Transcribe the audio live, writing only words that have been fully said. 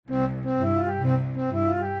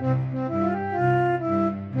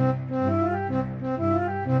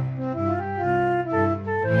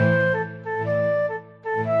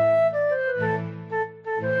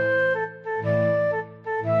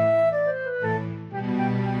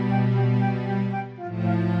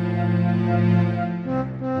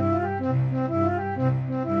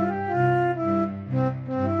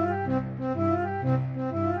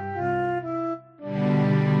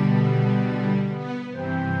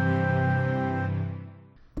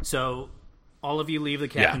So, all of you leave the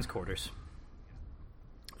captain's quarters,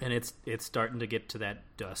 and it's starting to get to that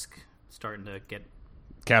dusk. Starting to get.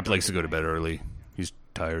 Cap likes to go to bed early. He's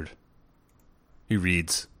tired. He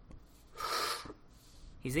reads.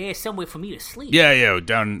 Is there somewhere for me to sleep? Yeah.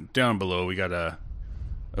 Down below, we got a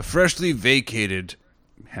freshly vacated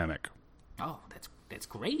hammock. Oh, that's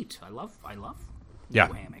great. I love Yeah,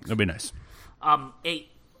 hammocks. that'd be nice. Hey,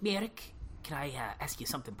 Merrick, can I ask you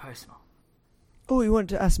something personal? Oh, you want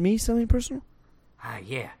to ask me something personal?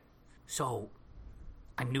 Yeah. So,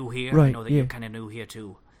 I'm new here. Right, I know that yeah. you're kind of new here,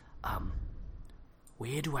 too.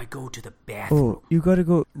 Where do I go to the bathroom? Oh, you gotta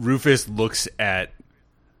go. Rufus looks at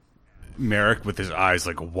Merrick with his eyes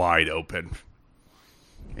like wide open.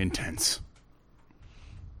 Intense.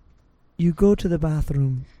 You go to the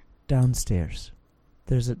bathroom downstairs.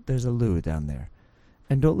 There's a loo down there.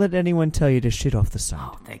 And don't let anyone tell you to shit off the side.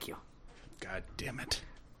 Oh, thank you. God damn it.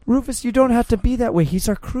 Rufus, you don't have to be that way. He's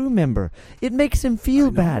our crew member. It makes him feel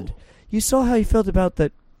bad. You saw how he felt about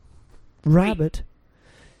the rabbit.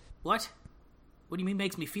 What? What do you mean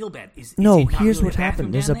makes me feel bad? No, is it not here's really what a bathroom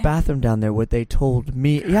happened. There's down a there? bathroom down there, what they told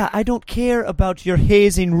me. Yeah, I don't care about your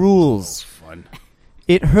hazing rules. Fun.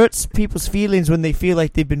 It hurts people's feelings when they feel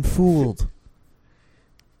like they've been fooled.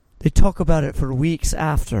 They talk about it for weeks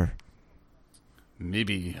after.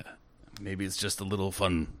 Maybe it's just a little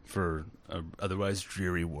fun for an otherwise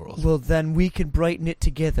dreary world. Well, then we can brighten it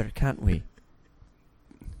together, can't we?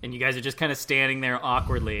 And you guys are just kind of standing there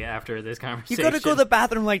awkwardly after this You conversation. gotta go to the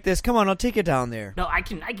bathroom like this. Come on, I'll take you down there. No, I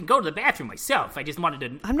can go to the bathroom myself. I just wanted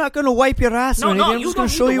to... I'm not gonna wipe your ass No, or anything. no, I'm you just gonna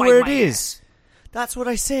don't show need to you wipe where it my is. ass. That's what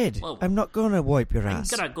I said. Whoa. I'm not gonna wipe your I'm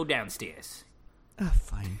ass. gonna go downstairs.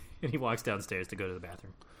 Fine. And he walks downstairs to go to the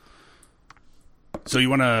bathroom. So you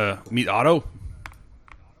want to meet Otto?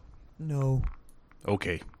 No.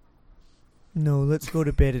 Okay. No, let's go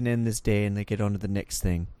to bed and end this day and then get on to the next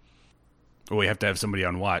thing. Well, we have to have somebody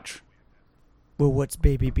on watch. Well, what's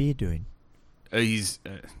Baby B doing?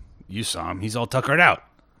 You saw him. He's all tuckered out.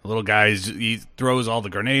 The little guy, he throws all the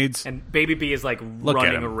grenades. And Baby B is like Look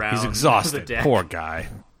running at him. around. He's The exhausted. deck. Poor guy.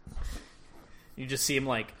 You just see him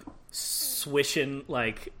like swishing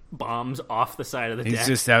like bombs off the side of the He's deck.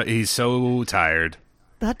 just out. He's so tired.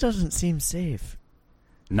 That doesn't seem safe.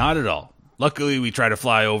 Not at all. Luckily, we try to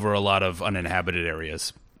fly over a lot of uninhabited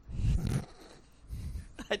areas.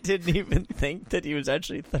 I didn't even think that he was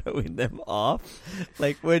actually throwing them off.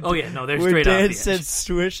 Like when Oh, yeah, no, they're when straight off Dan the said edge.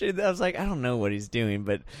 swishing, I was like, I don't know what he's doing,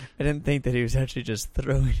 but I didn't think that he was actually just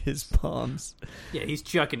throwing his bombs. Yeah, he's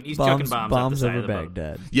chucking bombs bombs off the side over of the boat.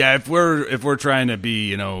 Baghdad. Yeah, if we're trying to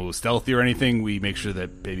be stealthy or anything, we make sure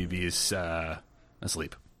that Baby B is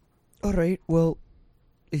asleep. All right, well,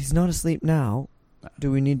 he's not asleep now.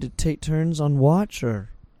 Do we need to take turns on watch or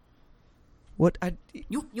what?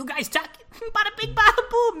 You guys talking? Bada bing, bada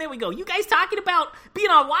boom. There we go. You guys talking about being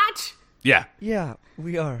on watch? Yeah. Yeah,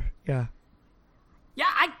 we are. Yeah. Yeah,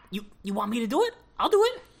 you want me to do it? I'll do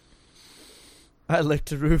it. I look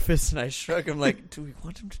to Rufus and I shrug. I'm like, do we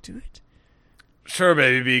want him to do it? Sure,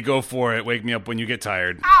 Baby B, go for it. Wake me up when you get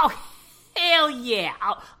tired. Oh, hell yeah.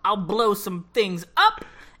 I'll blow some things up.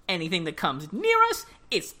 Anything that comes near us,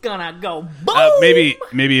 it's gonna go boom.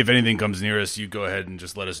 Maybe if anything comes near us, you go ahead and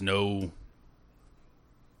just let us know.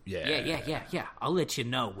 Yeah. I'll let you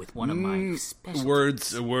know with one of my special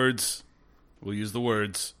words. We'll use the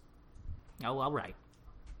words. Oh, all right.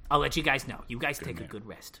 I'll let you guys know. You guys take a good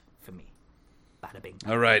rest for me. Bada bing.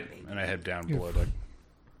 All right, bada bing. and I head down below.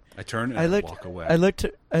 I turn and I walk away. I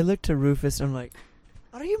looked to Rufus and I'm like,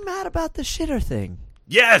 are you mad about the shitter thing?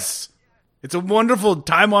 Yes, it's a wonderful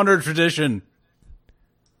time-honored tradition.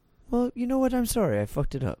 Well, you know what? I'm sorry. I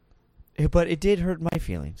fucked it up. But it did hurt my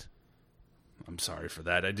feelings. I'm sorry for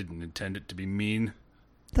that. I didn't intend it to be mean.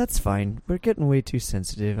 That's fine. We're getting way too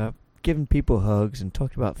sensitive. I've given people hugs and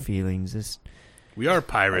talked about feelings. We are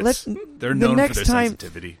pirates. They're the known for next their time-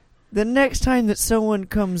 sensitivity. The next time that someone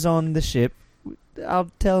comes on the ship, I'll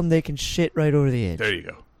tell them they can shit right over the edge. There you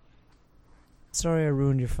go. Sorry I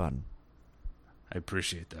ruined your fun. I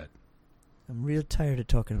appreciate that. I'm real tired of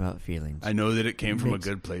talking about feelings. I know that it came from a Makes-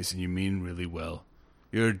 good place, and you mean really well.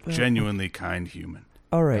 You're a genuinely kind human.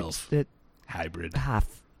 All right. Elf. Hybrid.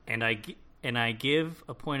 Half. And I give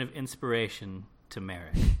a point of inspiration to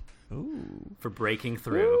Merrick for breaking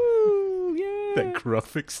through Ooh, yeah. That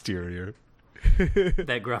gruff exterior.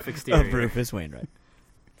 that gruff exterior Of Rufus Wainwright.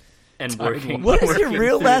 and working. What is your working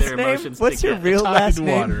real through last their name? emotions What's your together. real last name?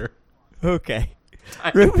 Tidewater. Okay.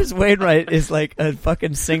 Rufus Wainwright is like a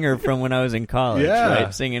fucking singer from when I was in college, Yeah.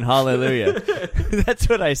 right? Singing Hallelujah. That's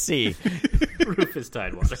what I see. Rufus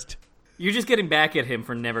Tidewater? You're just getting back at him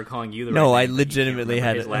for never calling you the No, right I name, but you can't legitimately remember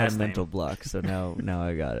had his a last mental name. block, so now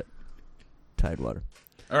I got it. Tidewater.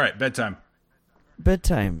 All right, bedtime.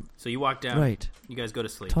 Bedtime. So you walk down. Right. You guys go to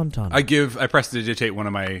sleep. Tauntaun. I prestidigitate one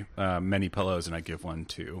of my many pillows, and I give one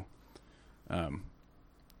to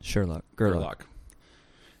Sherlock. Gerlach. Gerlach.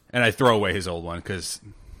 And I throw away his old one because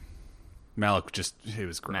Malik it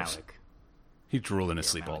was gross. Malik. He drooled in his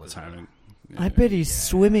sleep Malik all the is time. I bet he's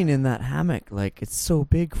swimming in that hammock like it's so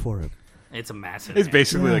big for him. It's a massive. It's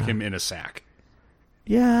basically Yeah. like him in a sack.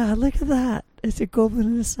 Yeah, look at that. It's a goblin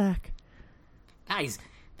in a sack. Guys,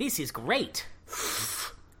 this is great.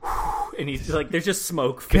 And he's like, there's just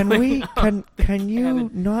smoke. Can filling we? up. Can you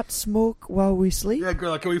not smoke while we sleep? Yeah,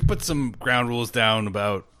 Gerlach, can we put some ground rules down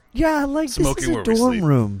about... Yeah, like Smoking this is where a we dorm sleep.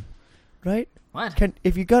 room, right? What?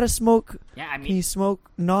 If you gotta smoke, Yeah, I can mean, you smoke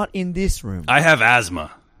not in this room? I have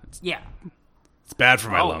asthma. yeah. It's bad for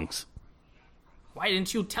my Oh. lungs. Why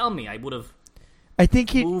didn't you tell me? I would have. I think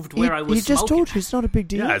he moved where I was he just smoking. told you it's not a big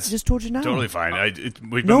deal. Yeah, he it's just told you now. Totally fine. We've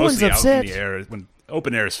been No one's mostly out upset. in the air. When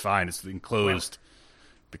open air is fine. It's enclosed.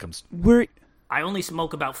 Becomes... We're I only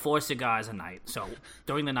smoke about 4 cigars a night, so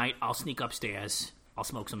during the night I'll sneak upstairs. I'll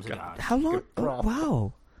smoke some cigars. how long? Oh,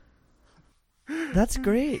 wow, that's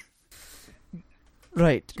great.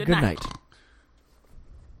 Right. Good Good night. night.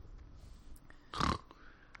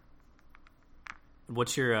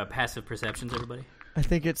 What's your passive perceptions, everybody? I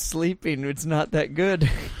think it's sleeping. It's not that good.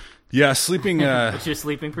 Yeah, sleeping... What's your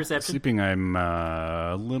sleeping perception? Sleeping, I'm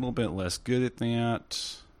a little bit less good at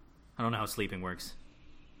that. I don't know how sleeping works.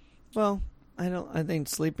 Well, I think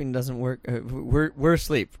sleeping doesn't work. We're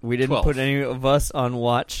asleep. We didn't 12. put any of us on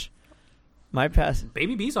watch. My pass.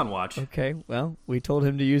 Baby B's on watch. Okay. Well, we told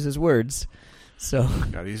him to use his words. So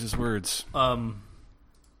Gotta use his words. now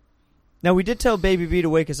we did tell Baby B to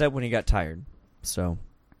wake us up when he got tired. So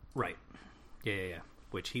Right. Yeah.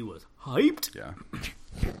 Which he was hyped. Yeah.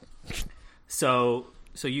 So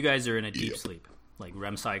you guys are in a deep sleep, like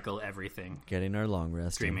REM cycle, everything, getting our long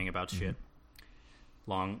rest. dreaming about shit.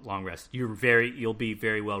 Long rest. You'll be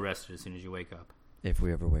very well rested as soon as you wake up. If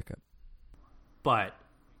we ever wake up. But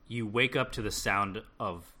you wake up to the sound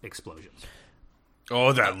of explosions.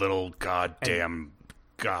 Oh, that little goddamn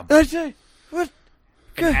goblin. What?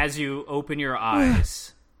 And as you open your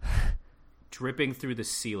eyes, dripping through the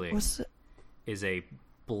ceiling What's that? is a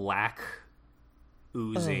black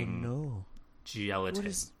oozing No. gelatin What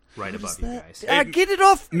is right above is you that? guys. Get it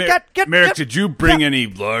off! Merrick, Get- did you bring any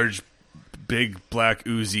large, big, black,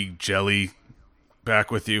 oozy jelly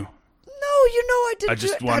back with you? No, you know I didn't. I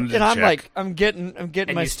just do it. wanted to And I'm check. like, I'm getting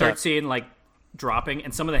And my you start stuff. seeing like dropping,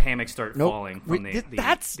 and some of the hammocks start Nope. falling from Wait, the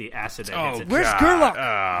that's- the acid that Oh, hits it. Where's God. Gerlach?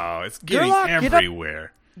 Oh, it's getting Gerlach, get up.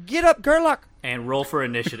 everywhere. Get up, Gerlach. And roll for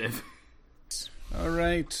initiative. All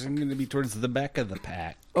right, I'm going to be towards the back of the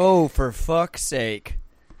pack. Oh, for fuck's sake!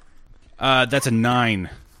 That's a 9.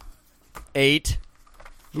 8.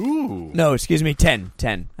 Ooh. No, excuse me. 10.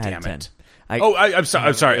 10. I had Damn 10. it. I, I'm sorry.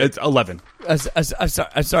 I'm sorry. It's 11. I'm sorry.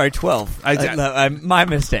 I'm sorry. 12. I- My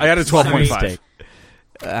mistake. I had a 12.5. My mistake.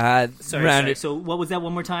 Sorry. rounded So what was that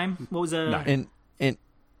one more time? What was a Nine. in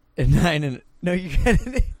 9 and no, you had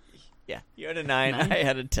an, yeah, you had a 9. Nine? I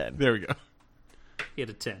had a 10. There we go. You had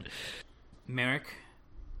a 10. Merrick,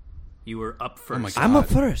 you were up first. my God. I'm up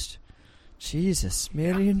first. Jesus,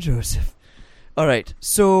 Mary and Joseph. All right,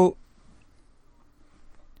 so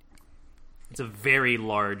It's a very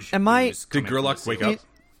large. Am I- ooze Did coming from Gerlach the wake ceiling. up?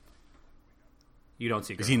 You don't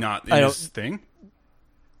see. Is he Gerlach. not in I his thing?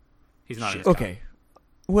 He's not. In Shit. his tower. okay.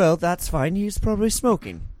 Well, that's fine. He's probably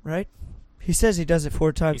smoking, right? He says he does it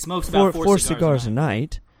 4 times. He smokes about four cigars cigars a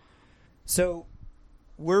night. So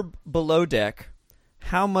we're below deck.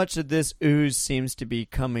 How much of this ooze seems to be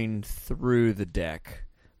coming through the deck?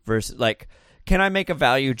 Versus, like, can I make a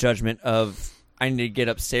value judgment of I need to get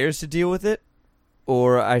upstairs to deal with it,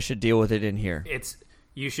 or I should deal with it in here?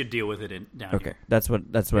 You should deal with it down Okay, here. that's what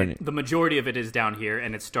I need. The majority of it is down here,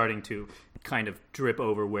 and it's starting to kind of drip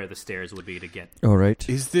over where the stairs would be to get. All right,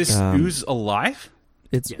 Is this ooze alive?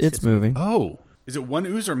 it's Yes, it's it's moving. Oh. Is it one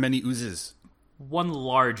ooze or many oozes? One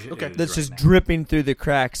large. Okay. ooze That's right just now. dripping through the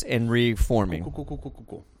cracks and reforming.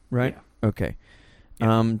 Cool. Right? Okay.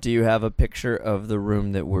 Do you have a picture of the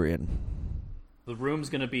room that we're in? The room's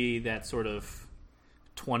going to be that sort of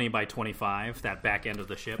 20 by 25, that back end of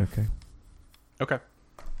the ship. Okay. Okay.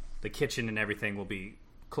 The kitchen and everything will be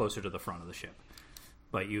closer to the front of the ship.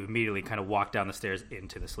 But you immediately kind of walk down the stairs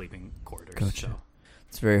into the sleeping quarters. Gotcha. So.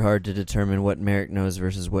 It's very hard to determine what Merrick knows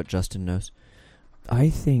versus what Justin knows. I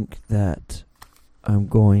think that I'm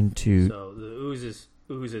going to So the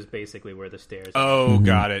ooze is basically where the stairs are Oh,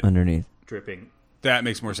 got it. underneath. dripping That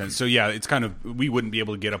makes more sense. So yeah, it's kind of we wouldn't be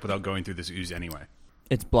able to get up without going through this ooze anyway.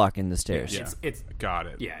 It's blocking the stairs. Yeah. It's Got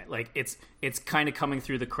it. yeah, like it's kind of coming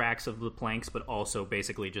through the cracks of the planks, but also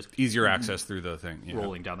basically just Easier access through the thing. Yeah.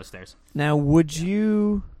 rolling down the stairs. Now, would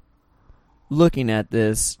you, looking at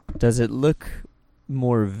this, does it look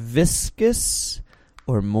more viscous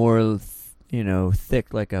or more,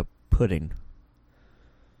 thick like a pudding?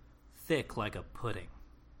 Thick like a pudding.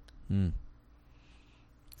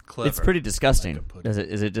 Clever. It's pretty disgusting. Like a pudding.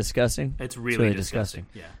 Is it disgusting? It's really, disgusting.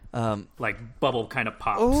 Yeah. Like bubble kind of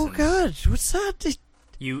pops. Oh and God, what's that?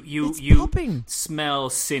 You It's you popping. smell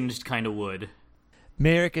singed kind of wood.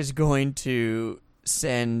 Merrick is going to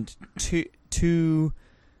send two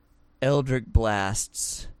Eldritch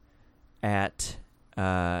blasts at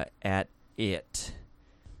it.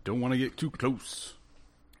 Don't want to get too close.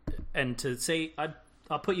 And to say,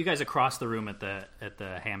 I'll put you guys across the room at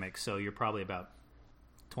the hammock, so you're probably about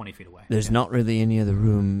 20 feet away. There's not really any other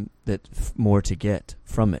room that more to get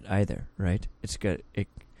from it either, right? It's good.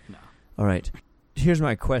 No. All right. Here's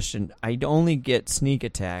my question. I only get sneak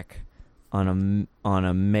attack on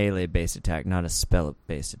a melee based attack, not a spell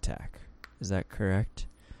based attack. Is that correct?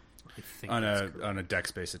 I think On that's correct. a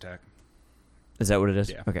dex based attack. Is that what it is?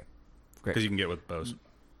 Yeah. Okay. Great. Because you can get with bows.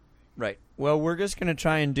 Right. Well, we're just gonna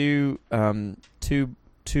try and do two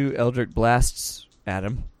Eldritch blasts at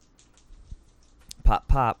him. Pop,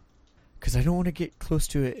 pop. Because I don't want to get close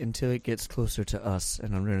to it until it gets closer to us,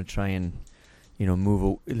 and I'm gonna try and,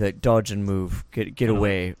 move, like dodge and move, get Kinda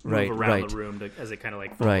away. like Right. move around Right. the room as it kind of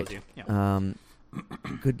like follows Right. you. Yeah.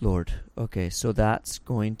 Good lord. Okay, so that's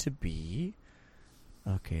going to be.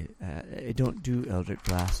 Okay, I don't do Eldritch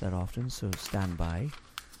Blast that often, so stand by.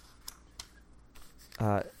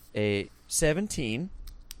 A 17.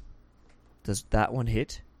 Does that one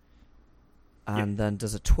hit? And then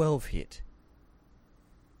does a 12 hit?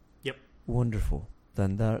 Yep. Wonderful.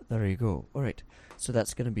 Then there you go. All right. So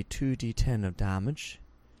that's going to be 2d10 of damage.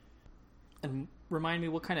 And remind me,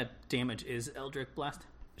 what kind of damage is Eldritch Blast?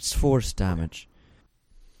 It's force damage.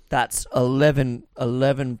 That's 11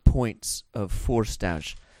 points of force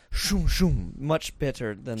damage. Shoom, shoom. Much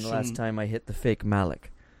better than the last time I hit the fake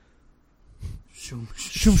Malik. Shoom,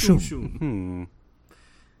 Shoom, shoom. Hmm.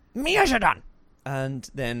 And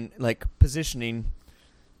then, positioning,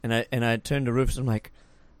 and I turn to Rufus and I'm like,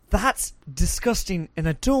 that's disgusting, and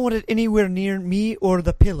I don't want it anywhere near me or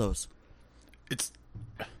the pillows. It's...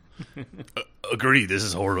 agreed, this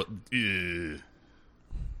is horrible. Do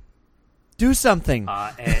something.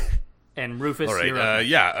 And Rufus, All right, you're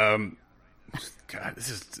up. God, this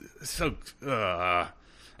is so...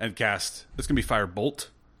 and cast. It's going to be Fire Bolt.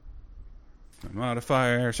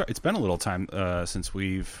 Modifier. Sorry, it's been a little time since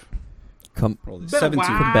we've rolled these. 17.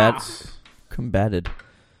 Combated.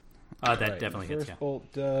 That Right, definitely hits, First yeah.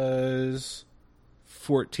 bolt does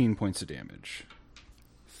 14 points of damage.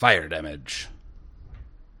 Fire damage.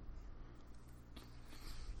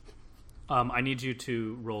 I need you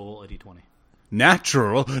to roll a d20.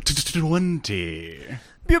 Natural 20.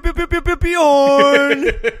 Bjorn!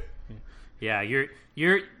 Yeah,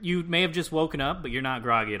 you may have just woken up, but you're not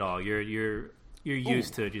groggy at all. You're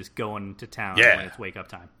used to just going to town Yeah. when it's wake up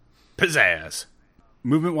time. Pizzazz.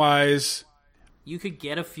 Movement wise, You could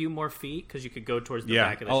get a few more feet because you could go towards the yeah,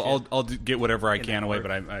 back of the ship. I'll get whatever I In can that away, order.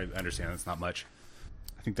 but I understand that's not much.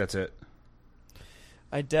 I think that's it.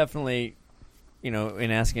 I definitely, in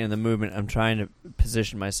asking in the movement, I'm trying to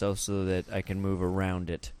position myself so that I can move around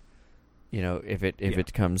it. If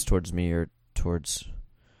it comes towards me or towards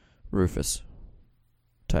Rufus.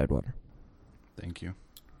 Tidewater. Thank you.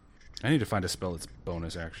 I need to find a spell that's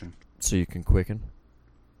bonus action. So you can quicken.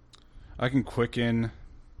 I can quicken.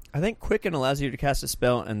 I think quicken allows you to cast a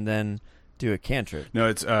spell and then do a cantrip. No,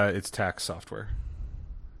 it's tax software.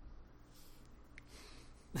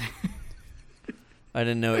 I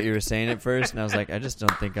didn't know what you were saying at first, and I was like, I just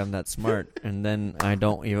don't think I'm that smart. And then I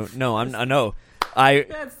don't even. No,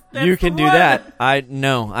 That's you can the do one. that.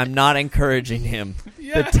 I'm not encouraging him.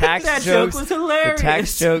 The tax That jokes. joke was The hilarious.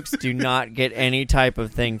 tax jokes do not get any type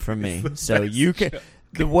of thing from me. So you can,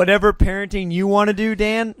 whatever parenting you want to do,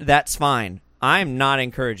 Dan, that's fine. I'm not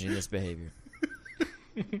encouraging this behavior.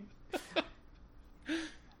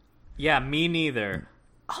 Yeah, me neither.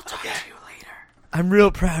 I'll talk to you later. I'm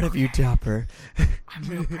real proud of you, Dopper. I'm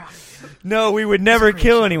real proud of you. No, we would never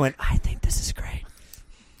kill anyone. I think this is great.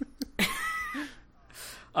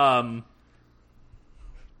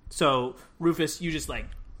 So Rufus, you just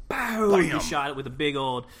you shot it with a big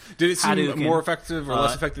old. Did it seem Hadouken. more effective or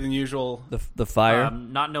less effective than usual? The fire.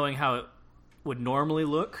 Not knowing how it would normally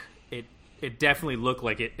look, it definitely looked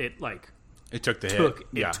like it It took the took- hit.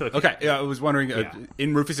 it Yeah. took Okay. it. Yeah, I was wondering Yeah.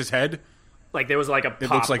 in Rufus's head, Like there was like a pop, It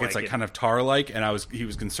looks like it's like kind of tar-like, and he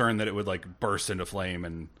was concerned that it would like burst into flame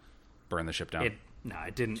and burn the ship down. It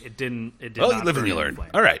didn't. It did well, not you live and burn you into learn. flame.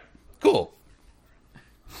 All right, cool.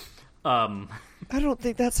 I don't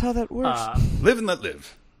think that's how that works. Live and let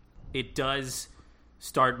live. It does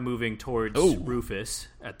start moving towards Rufus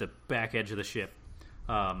at the back edge of the ship.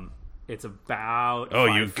 It's about Oh,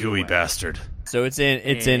 5 you feet gooey away. bastard! So it's in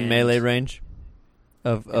And- melee range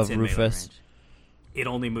of It's in melee Rufus. range. It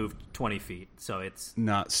only moved 20 feet, so it's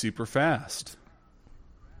Not super fast.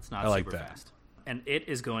 not I like super that. fast. And it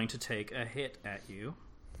is going to take a hit at you.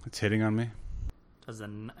 It's hitting on me. Does a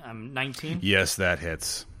 19? Yes, that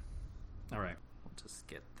hits. All right, we'll just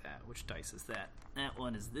get that. Which dice is that? That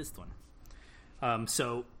one is this one.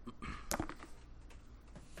 So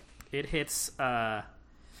it hits.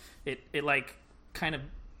 It like kind of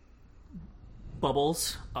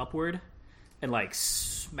bubbles upward and like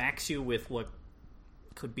smacks you with what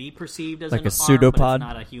could be perceived as Like an a arm, pseudopod? but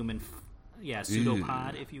it's not a human.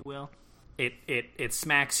 Pseudopod, if you will. It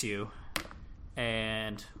smacks you,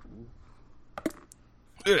 and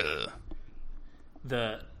Ugh.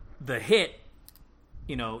 the hit,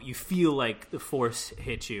 you feel like the force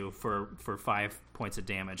hit you for 5 points of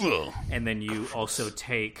damage, Ugh. and then you also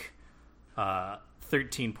take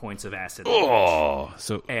 13 points of acid. Oh,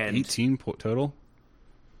 so And- 18 total.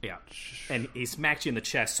 Yeah, and he smacks you in the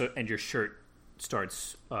chest, and your shirt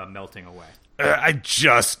starts melting away. I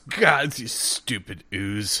just got you stupid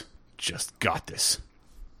ooze. Just got this.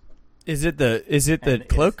 Is it the And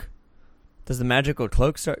cloak? Does the magical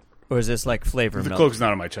cloak start, or is this like flavor The melt? cloak's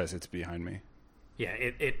not on my chest; it's behind me. Yeah,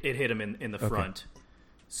 it hit him in the front.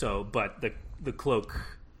 So, but the cloak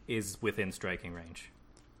is within striking range.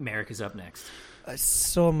 Merrick is up next, I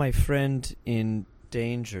saw my friend in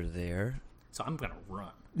danger there. so I'm gonna run.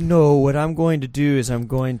 No, what I'm going to do is I'm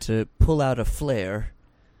going to pull out a flare.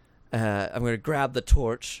 I'm going to grab the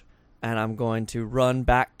torch, and I'm going to run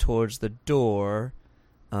back towards the door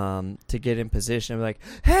to get in position. I'm like,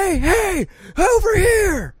 hey, over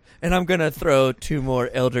here! And I'm going to throw 2 more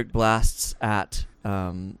Eldritch Blasts at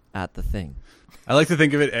the thing. I like to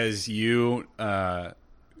think of it as you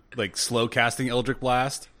like slow casting Eldritch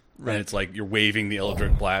Blast, Right. and it's like you're waving the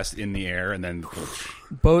Eldritch Blast in the air, and then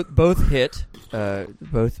Both hit.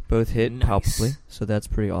 Both hit Nice. palpably, so that's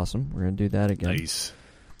pretty awesome. We're going to do that again. nice.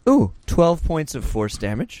 Ooh, 12 points of force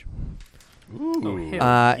damage. Oh, Ooh. hell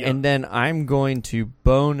yeah. And then I'm going to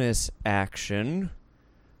bonus action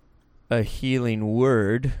a healing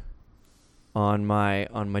word on my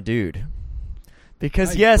dude.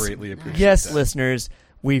 Because I yes, greatly appreciate yes, that. listeners,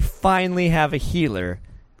 we finally have a healer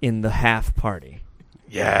in the half party.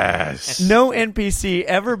 Yes. No NPC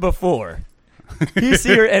ever before,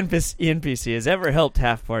 PC or NPC, has ever helped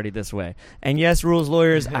half party this way. And yes, rules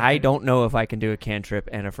lawyers, I don't know if I can do a cantrip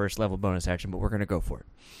and a first level bonus action, but we're going to go for it.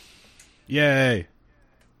 Yay.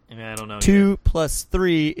 I mean, I don't know. 2 plus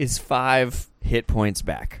 3 is 5 hit points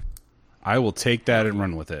back. I will take that and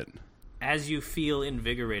run with it. As you feel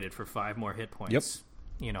invigorated for 5 more hit points,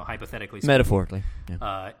 hypothetically speaking, Metaphorically.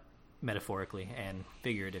 Yeah. metaphorically and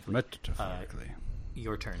figuratively, Metaphorically.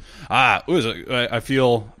 your turn. I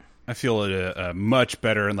feel much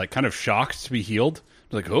better and like kind of shocked to be healed.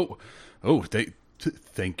 Like,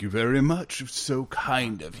 thank you very much. So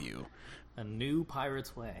kind of you. A new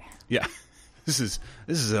pirate's way. Yeah, this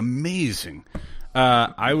is amazing.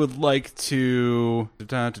 I would like to.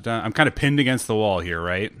 I'm kind of pinned against the wall here,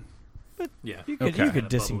 right? Yeah. You could, Okay. you could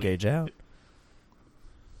disengage out.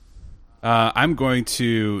 I'm going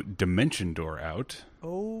to dimension door out,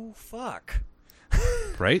 Oh, fuck.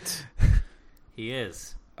 right? He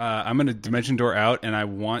is. I'm going to dimension door out, and I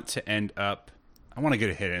want to end up. I want to get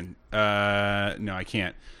a hit in. No, I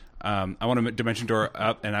can't. I want to dimension door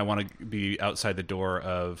up, and I want to be outside the door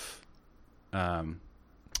of Captain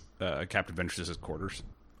Ventress's quarters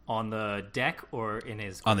On the deck or in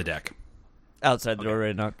his... on the deck. Outside the door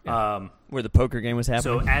right now. Where the poker game was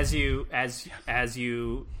So happening. as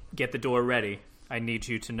you get the door ready, I need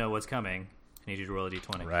you to know what's coming. I need you to roll a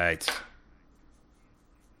d20. Right.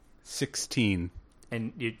 16.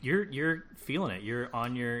 And you're feeling it. You're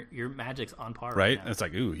on your magic's on par Right? now. It's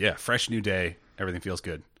like, ooh, yeah, fresh new day. Everything feels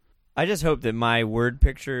good. I just hope that my word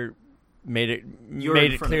picture made it You're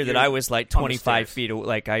in front clear of that your- I was like on the 25 stairs. feet.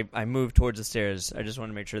 Like I moved towards the stairs. I just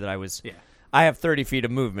wanted to make sure that I was. Yeah. I have 30 feet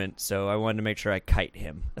of movement, so I wanted to make sure I kite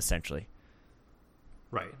him. Essentially,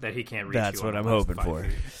 Right. That he can't reach that's you. what on I'm the last hoping 5 for.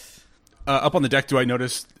 feet. Up on the deck, do I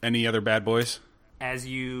notice any other bad boys? As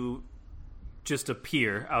you just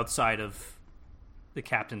appear outside of the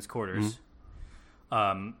captain's quarters,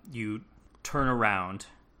 you turn around,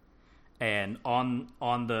 and on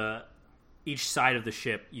the each side of the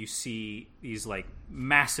ship, you see these like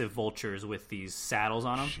massive vultures with these saddles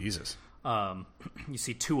on them. Jesus. You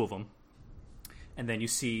see 2 of them, and then you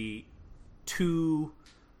see 2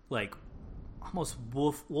 like almost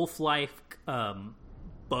wolf-like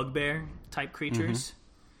bugbear type creatures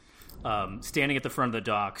standing at the front of the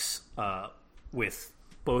docks with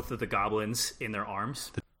both of the goblins in their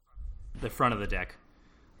arms. The front of the deck.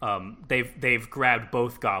 They've grabbed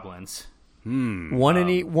both goblins. One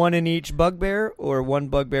in each bugbear, or one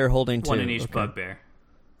bugbear holding 2? One in each bugbear.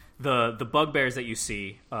 The bugbears that you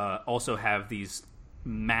see also have these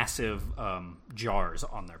massive jars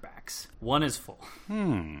on their backs. One is full.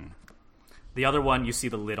 The other one, you see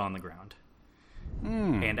the lid on the ground.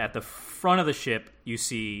 And at the front of the ship, you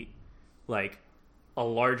see like a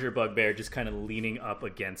larger bugbear just kind of leaning up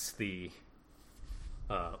against the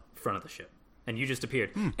front of the ship. And you just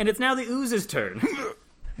appeared. And it's now the ooze's turn.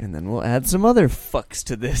 And then we'll add some other fucks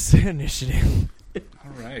to this initiative.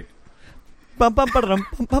 All right. Bum, bum, ba-da-dum,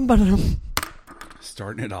 bum, bum, ba-da-dum.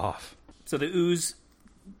 Starting it off. So the ooze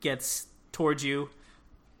gets towards you,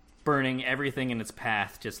 burning everything in its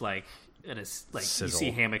path, just like it is like Sizzle.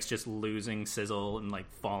 You see hammocks just losing sizzle and like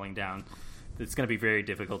falling down. It's going to be very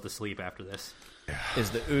difficult to sleep after this.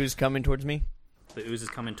 Is the ooze coming towards me? The ooze is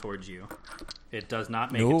coming towards you. It does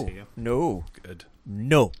not make it to you. No. Good.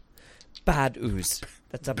 No. Bad ooze.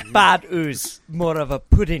 That's a bad ooze. More of a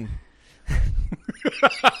pudding.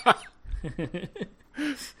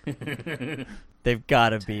 They've got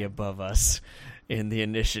to be above us in the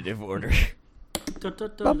initiative order.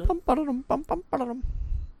 Bum, bum, ba-da-dum, bum, bum, ba-da-dum.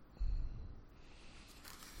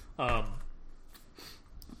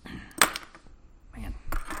 Man,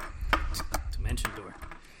 Dimension Door.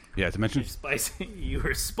 Yeah, Dimension. You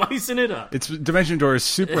were spicing it up. Dimension Door is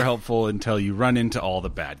super helpful until you run into all the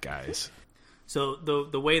bad guys. So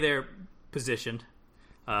the way they're positioned,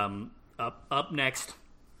 up next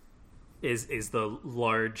is the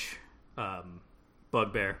large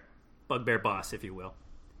bugbear boss, if you will,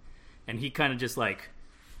 and he kind of just like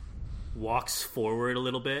walks forward a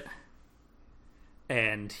little bit,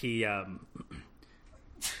 and he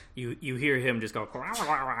you hear him just go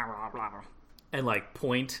and like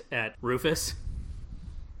point at Rufus,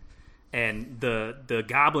 and the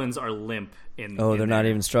goblins are limp in. Oh, they're not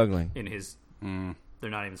even struggling. In his, they're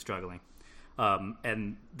not even struggling,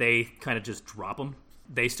 and they kind of just drop him.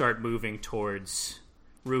 They start moving towards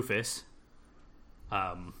Rufus.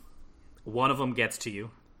 One of them gets to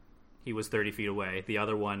you. He was 30 feet away. The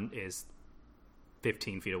other one is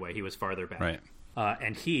 15 feet away. He was farther back. Right.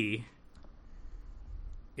 And he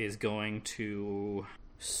is going to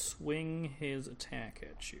swing his attack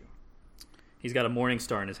at you. He's got a Morning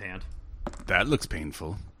Star in his hand. That looks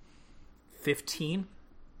painful. 15?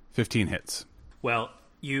 15 hits. Well,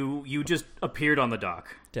 you just appeared on the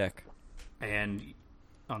Deck. and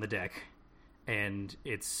on the deck, and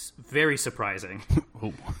it's very surprising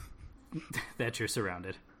Oh. that you're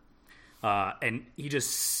surrounded. And he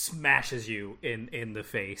just smashes you in the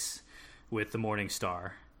face with the Morning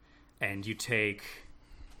Star, and you take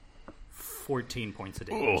 14 points of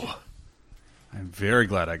damage. Oh. I'm very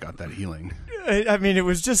glad I got that healing. I mean, it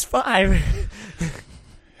was just 5.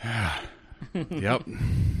 Yep.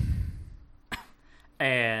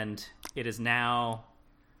 And it is now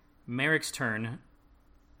Merrick's turn.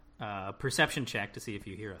 Perception check to see if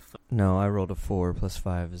you hear a No, I rolled a 4 plus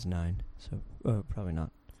 5 is 9. So, probably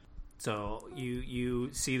not. So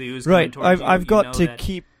you see the ooze Right, coming towards you. I've You got know to that-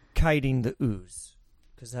 keep kiting the ooze.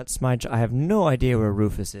 Because that's my job. I have no idea where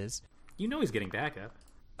Rufus is. You know he's getting back up.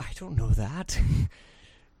 I don't know that.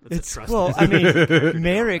 That's a trust. Well, I mean,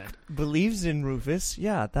 Merrick believes in Rufus.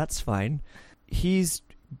 Yeah, that's fine. He's.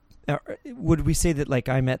 Would we say that like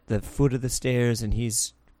I'm at the foot of the stairs and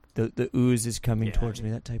he's the ooze is coming Yeah. towards me?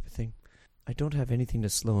 That type of thing. I don't have anything to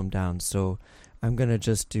slow him down, so I'm gonna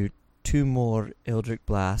just do 2 more Eldritch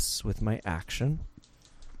Blasts with my action,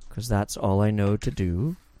 because that's all I know to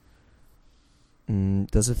do.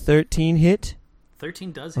 Does a 13 hit?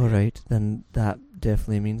 13 does All hit. right, then that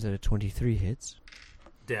definitely means that a 23 hits.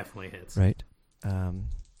 Definitely hits. Right.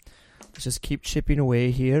 Let's just keep chipping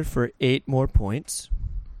away here for 8 more points.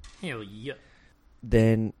 Hell yeah.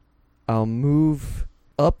 Then I'll move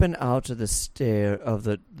up and out of the stair of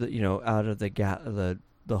the out of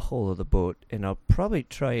the hole of the boat, and I'll probably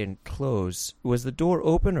try and close. Was the door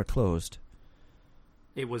open or closed?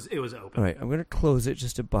 It was open. All right, I'm gonna close it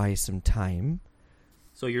just to buy some time.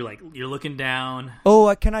 So you're looking down. Oh,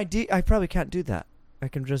 I probably can't do that. I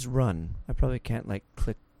can just run. I probably can't like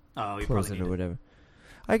click Oh, you close probably it or need to whatever.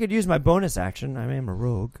 I could use my bonus action. I am a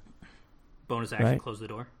rogue. bonus action, Right. close the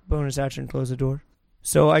door. Bonus action, close the door.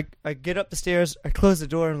 So I get up the stairs, I close the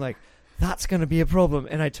door, and I'm like, that's going to be a problem.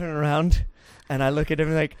 And I turn around and I look at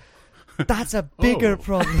him like, that's a bigger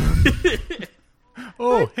problem.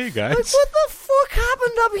 Oh, hey guys. Like, what the fuck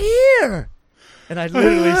happened up here? And I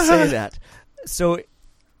literally say that. So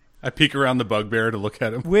I peek around the bugbear to look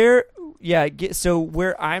at him. where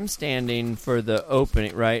I'm standing for the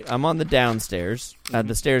opening, right? I'm on the downstairs,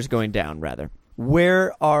 the stairs going down, rather.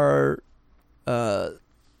 Where are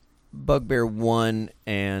Bugbear 1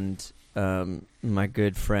 and my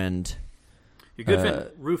good friend? Your good friend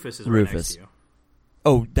Rufus is right next to you.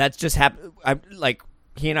 Oh, that's just happened. I'm like,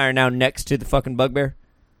 he and I are now next to the fucking Bugbear.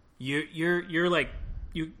 You're like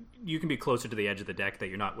you can be closer to the edge of the deck that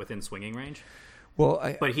you're not within swinging range.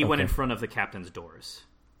 Well, But he went in front of the captain's doors.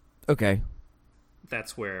 Okay,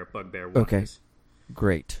 That's where Bugbear 1 is.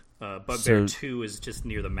 great. Bugbear 2 is just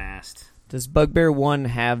near the mast. Does Bugbear 1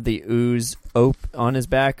 have the ooze on his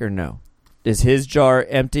back or no? Is his jar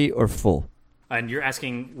empty or full? And you're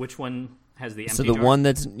asking which one has the empty So the jar? one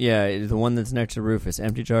that's next to Rufus,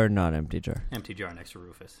 empty jar or not empty jar? Empty jar next to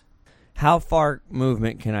Rufus. How far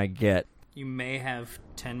movement can I get? You may have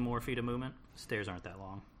 10 more feet of movement. Stairs aren't that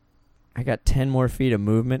long. I got 10 more feet of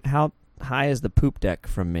movement. How high is the poop deck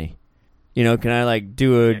from me? You know, can I like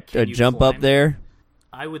do a can you jump climb? up there?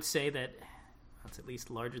 I would say that it's at least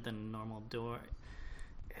larger than a normal door.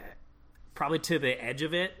 Probably to the edge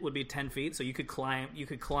of it would be 10 feet. So you could climb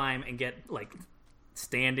and get like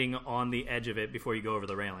standing on the edge of it before you go over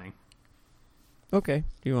the railing. Okay.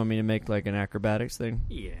 Do you want me to make like an acrobatics thing?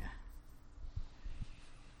 Yeah.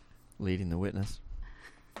 Leading the witness.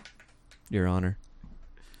 Your Honor.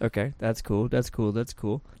 Okay, that's cool.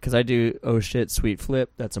 Because I do, oh shit, sweet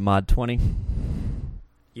flip. That's a mod 20.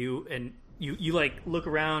 You like look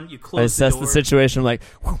around, you I close assess the door, the situation. I'm like,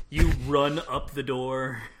 you run up the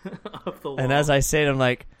door, up the wall. and as I say it, I'm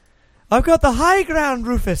like, I've got the high ground,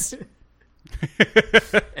 Rufus.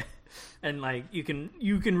 And like you can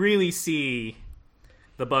really see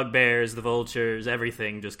the bugbears, the vultures,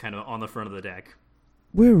 everything just kind of on the front of the deck.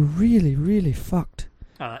 We're really, really fucked.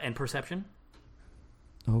 And perception?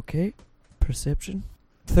 Okay. Perception?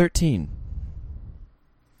 13.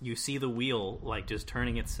 You see the wheel like just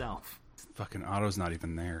turning itself. Fucking Otto's not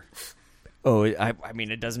even there. Oh, I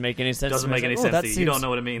mean, it doesn't make any sense. Doesn't to me. make any Oh, sense that to you. seems- You don't know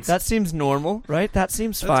what it means. That seems normal, right? That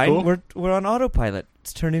seems That's fine. cool. We're on autopilot.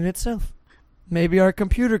 It's turning itself. Maybe our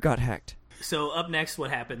computer got hacked. So up next,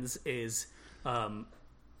 what happens is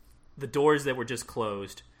the doors that were just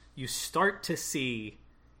closed, you start to see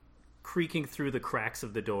creaking through the cracks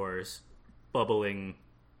of the doors, bubbling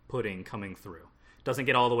pudding coming through. Doesn't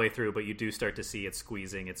get all the way through, but you do start to see it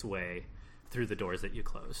squeezing its way through the doors that you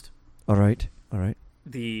closed. All right.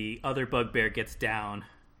 The other bugbear gets down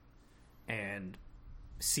and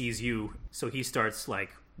sees you, so he starts like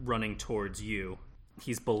running towards you.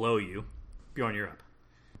 He's below you. Bjorn, you're up.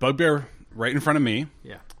 Bugbear right in front of me.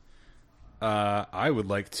 Yeah. I would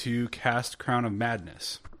like to cast Crown of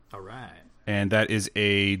Madness. All right. And that is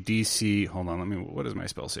a DC. Hold on, what is my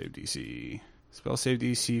spell save DC? Spell save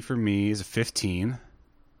DC for me is a 15.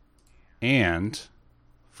 And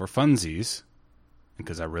for funsies,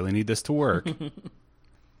 because I really need this to work,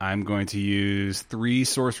 I'm going to use 3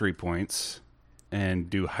 sorcery points and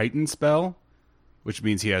do Heightened Spell, which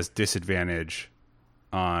means he has disadvantage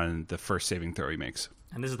on the first saving throw he makes.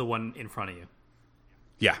 And this is the one in front of you.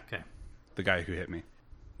 Yeah, Okay. the guy who hit me.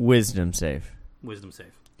 Wisdom save. Wisdom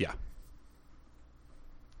save. Yeah.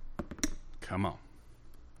 Come on.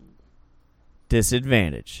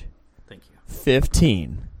 Disadvantage. Thank you.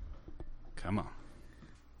 15. Come on.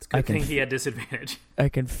 It's a good I can thing he had disadvantage. I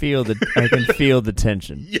can feel the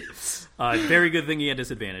tension. Yes. Very good thing he had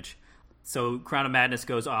disadvantage. So Crown of Madness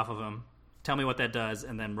goes off of him. Tell me what that does,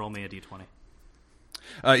 and then roll me a d20.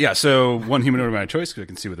 Yeah, so one humanoid of my choice, because I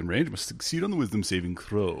can see within range, must succeed on the wisdom saving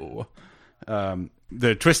throw.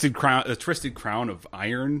 The twisted crown of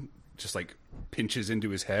iron just like pinches into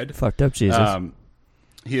his head. Fucked up, Jesus.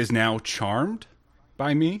 He is now charmed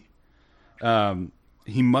by me.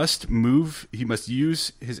 He must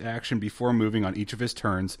use his action before moving on each of his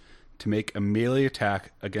turns to make a melee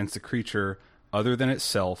attack against a creature other than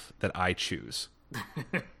itself that I choose.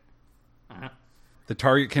 The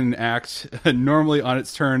target can act normally on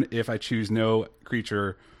its turn if I choose no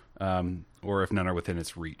creature, or if none are within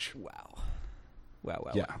its reach. Wow.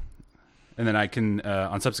 Yeah. And then I can,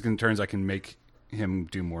 on subsequent turns, I can make him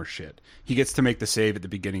do more shit. He gets to make the save at the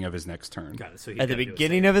beginning of his next turn. Got it. So At the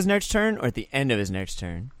beginning of his next turn or at the end of his next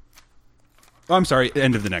turn? Oh, I'm sorry,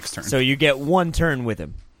 end of the next turn. So you get one turn with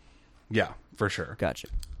him. Yeah, for sure. Gotcha.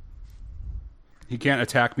 He can't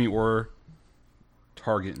attack me or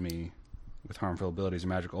target me with harmful abilities or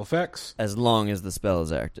magical effects. As long as the spell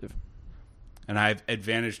is active. And I have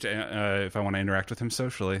advantage to, if I want to interact with him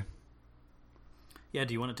socially. Yeah,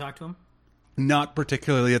 do you want to talk to him? Not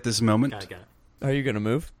particularly at this moment. Got it. Are you going to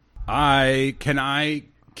move? Can I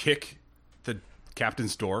kick the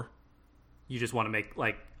captain's door? You just want to make,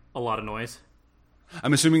 like, a lot of noise?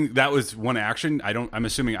 I'm assuming that was one action. I'm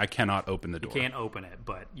assuming I cannot open the door. Can't open it,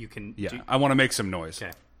 but you can... Yeah, I want to make some noise.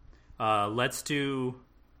 Okay. Let's do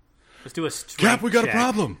a strength Cap, we got a check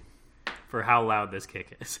problem. for how loud this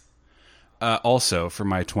kick is. Also, for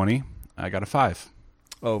my 20, I got a 5.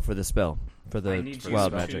 Oh, for the spell. For I the need you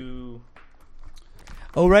wild to... magic.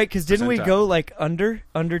 Oh, right, because didn't we Percentile. go, like, under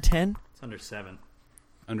 10? It's under 7.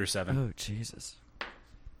 Under 7. Oh, Jesus.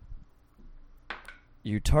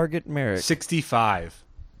 You target Merrick. 65.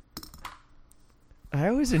 I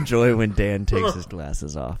always enjoy when Dan takes his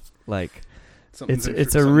glasses off. Like, Something's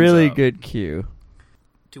it's a something's really up. good cue.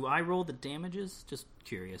 Do I roll the damages? Just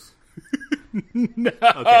curious. No.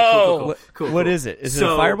 Okay, cool. What is it? Is it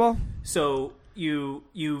a fireball? So you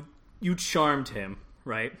charmed him,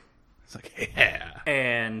 right? It's like, yeah.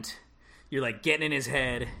 And you're like getting in his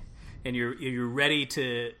head, and you're ready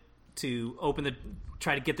to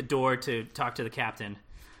try to get the door to talk to the captain,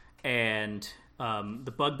 and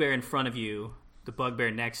the bugbear in front of you, the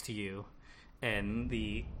bugbear next to you, and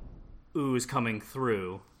the ooze coming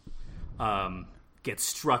through gets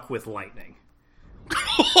struck with lightning.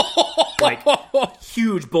 Like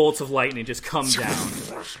huge bolts of lightning just come down.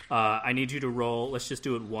 I need you to roll. Let's just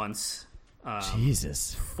do it once.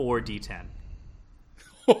 Jesus. 4d10.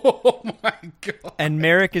 Oh my god. And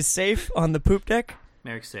Merrick is safe on the poop deck?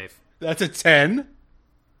 Merrick's safe. That's a 10.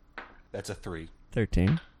 That's a 3.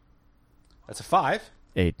 13. That's a 5.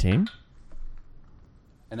 18.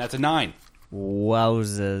 And that's a 9.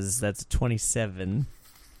 Wowzers. That's 27.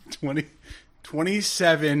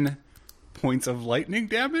 27 points of lightning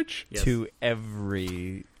damage? Yes. To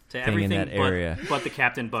every To thing everything in that area. but the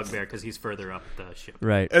captain bugbear because he's further up the ship.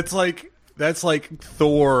 Right. That's like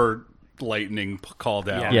Thor lightning called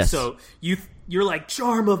out. Yeah. Yes. So you're like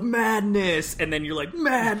charm of madness, and then you're like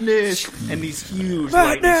madness, and these huge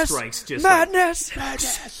lightning strikes just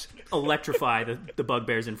Madness! electrify the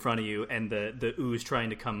bugbears in front of you, and the ooze trying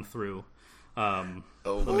to come through. Let me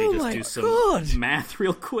just my do some God. math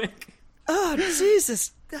real quick. Oh,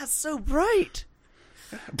 Jesus. That's so bright.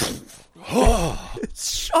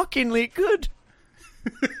 It's shockingly good.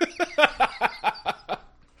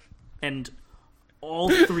 And all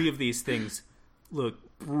three of these things look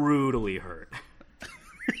brutally hurt.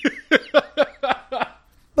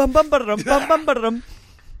 Bum, bum, ba-da-dum, bum, bum, ba-da-dum.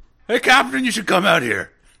 Hey, Captain, you should come out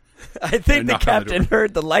here. I think the knock on the captain door.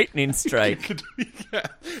 heard the lightning strike. Yeah.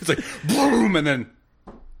 It's like, boom, and then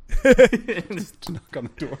Just knock on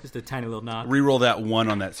the door. a tiny little knock. Reroll that 1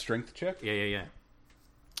 on that strength check. Yeah.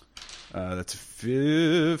 That's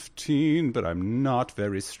 15, but I'm not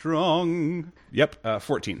very strong. Yep,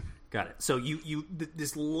 14. Got it. So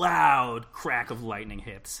this loud crack of lightning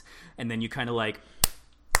hits, and then you kind of like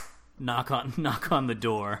knock on the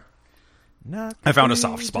door. I found a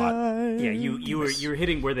soft spot. Yeah, you're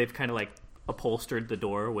hitting where they've kind of like upholstered the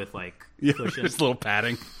door with like Yeah, cushions there's a little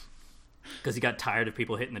padding. because he got tired of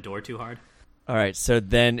people hitting the door too hard. All right, so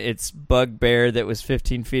then it's Bugbear that was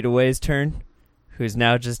 15 feet away's turn, who's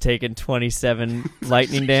now just taken 27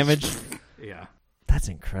 lightning damage. Yeah. That's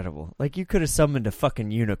incredible. Like, you could have summoned a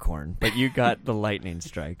fucking unicorn, but you got the lightning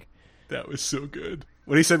strike. That was so good.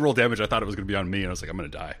 When he said roll damage, I thought it was going to be on me, and I was like, I'm going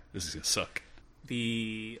to die. This is going to suck.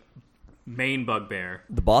 The main bugbear,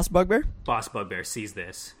 The boss Bugbear? boss bugbear, sees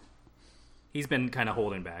this. He's been kind of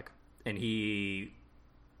holding back, and he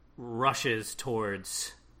rushes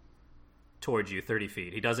towards you 30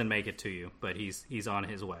 feet. He doesn't make it to you, but he's on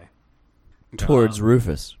his way Towards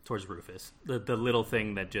Rufus. towards Rufus, the little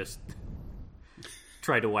thing that just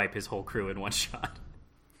tried to wipe his whole crew in one shot.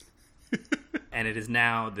 And it is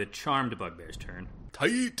now the charmed bugbear's turn.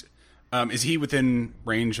 Tight. Is he within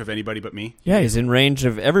range of anybody but me? Yeah, he's in range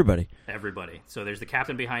of everybody. Everybody. So there's the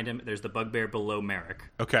captain behind him. There's the bugbear below Merrick.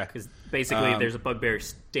 Okay. Because basically there's a bugbear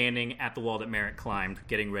standing at the wall that Merrick climbed,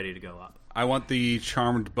 getting ready to go up. I want the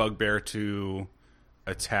charmed bugbear to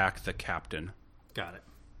attack the captain. Got it.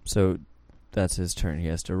 So that's his turn. He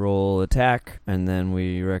has to roll attack, and then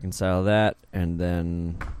we reconcile that, and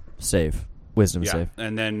then save. Wisdom Yeah. save.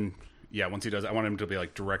 And then, once he does, I want him to be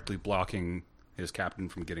like directly blocking his captain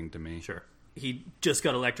from getting to me. Sure. He just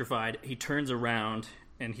got electrified. He turns around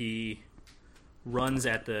and he runs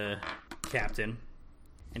at the captain,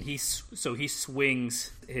 and he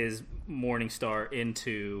swings his Morning Star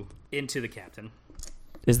into the captain.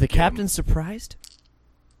 Is the captain surprised?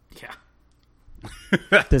 Yeah.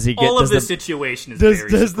 Does he get All of does this the, situation is does, very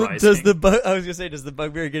does surprising. I was gonna say, does the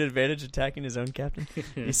bugbear get advantage attacking his own captain?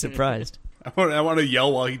 He's surprised. I want to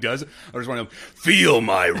yell while he does it. I just want to feel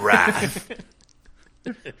my wrath.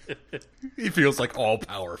 He feels like all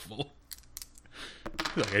powerful.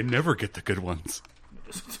 Like, I never get the good ones.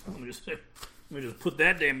 Let me just put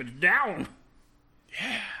that damage down.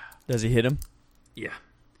 Does he hit him? Yeah.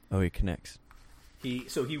 Oh, he connects. He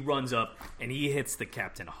runs up and he hits the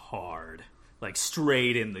captain hard, like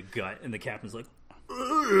straight in the gut, and the captain's like,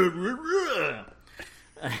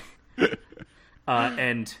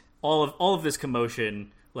 and all of this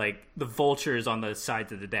commotion, like the vultures on the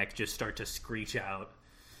sides of the deck just start to screech out.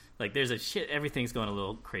 Like everything's going a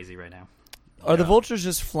little crazy right now. Are the vultures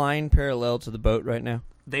just flying parallel to the boat right now?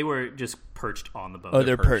 They were just perched on the boat. Oh,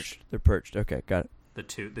 they're perched. They're perched. Okay, got it. The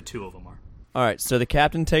two of them are. All right, so the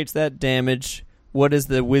captain takes that damage. What is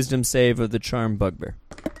the wisdom save of the charmed bugbear?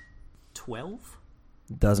 12?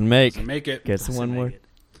 Doesn't make. Doesn't make it. Gets one more.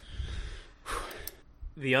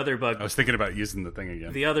 The other I was thinking about using the thing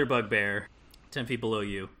again. The other bugbear, 10 feet below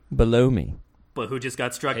you, Below me. but who just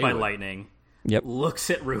got struck by Haywood. lightning, Yep. looks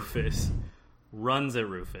at Rufus, runs at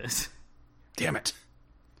Rufus, Damn it.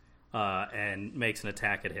 and makes an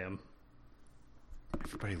attack at him.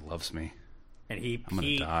 Everybody loves me. And I'm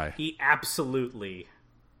gonna die. he absolutely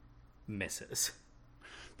misses.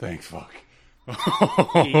 Thank fuck.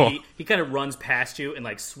 He kind of runs past you and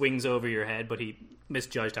like swings over your head, but he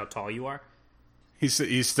misjudged how tall you are.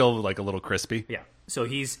 He's still like a little crispy. Yeah. So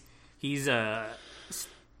he's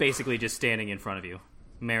basically just standing in front of you.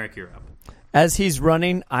 Merrick, you're up. As he's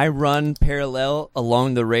running, I run parallel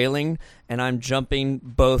along the railing, and I'm jumping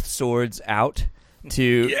both swords out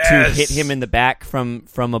to hit him in the back from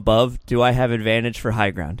above. Do I have advantage for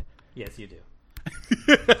high ground? Yes, you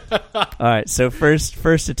do. All right, so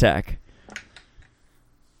first attack.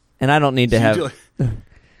 And I don't need to So have... you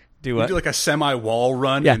do you what? do like a semi-wall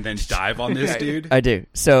run Yeah. and then dive on this dude. I do.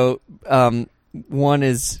 So one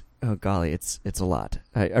is... Oh, golly, it's a lot.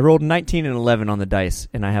 I rolled 19 and 11 on the dice,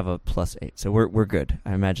 and I have a +8, so we're good.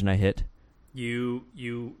 I imagine I hit. You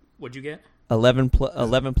what'd you get? 11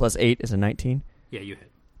 plus 8 is a 19. Yeah, you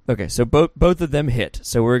hit. Okay, so both of them hit.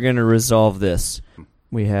 So we're going to resolve this.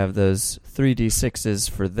 We have those 3d6s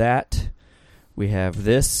for that. We have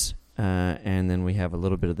this, and then we have a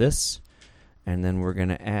little bit of this. And then we're going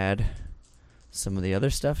to add some of the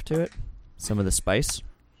other stuff to it. Some of the spice.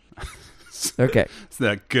 Okay. It's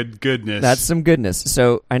that goodness. That's some goodness.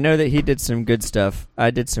 So I know that he did some good stuff. I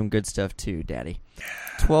did some good stuff too, Daddy.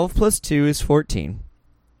 12 plus 2 is 14.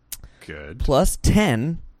 good. Plus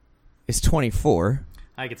 10 is 24.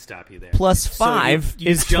 I could stop you there. Plus So 5 you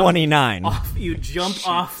is jump 29. You jump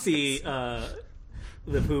off the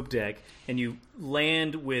poop deck and you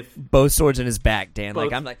land with. Both swords in his back, Dan. Both.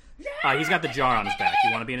 Like I'm like, He's got the jar on his back.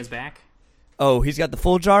 You want to be in his back? oh, he's got the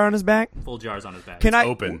full jar on his back? Full jar's on his back. Can I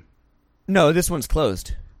Open. No, this one's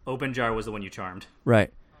closed. Open jar was the one you charmed.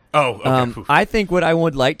 Right. Oh, okay. Oof. I think what I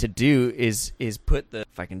would like to do is put the,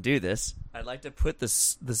 if I can do this, I'd like to put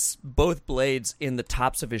this both blades in the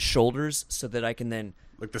tops of his shoulders so that I can then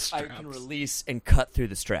Like the I straps. can release and cut through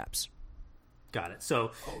the straps. Got it.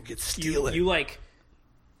 So Get stealing. you like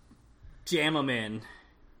jam them in,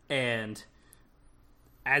 and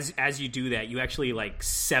as you do that, you actually like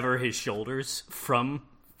sever his shoulders from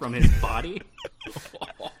his body,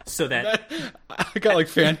 so that I got like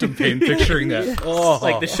phantom pain picturing that. Oh,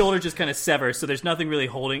 like the shoulder just kind of severs, so there's nothing really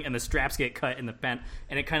holding, and the straps get cut in the pen,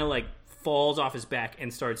 and it kind of like falls off his back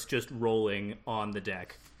and starts just rolling on the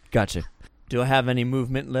deck. Gotcha. Do I have any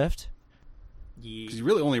movement left? you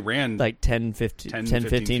really only ran Like 10, 15, 10, 10 15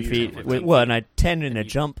 15 feet or feet. something. Wait, what? And I 10 in a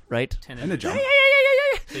jump, right? 10 and a jump.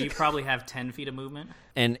 So you probably have 10 feet of movement.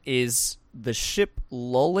 And is the ship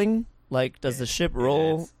lulling? Like, does the ship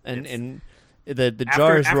roll? And the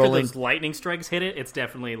jar is After rolling. those lightning strikes hit it, it's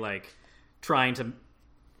definitely like trying to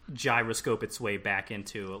gyroscope its way back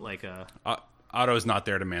into like a. Otto's not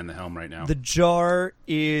there to man the helm right now. The jar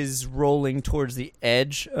is rolling towards the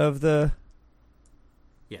edge of the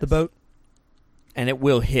Yes. boat, and it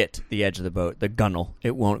will hit the edge of the boat, the gunnel.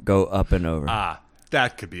 It won't go up and over.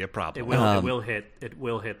 That could be a problem. It will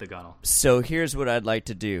hit the gunnel. So here's what I'd like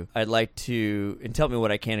to do. I'd like to, and tell me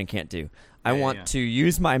what I can and can't do. I want to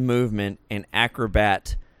use my movement and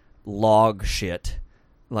acrobat log shit,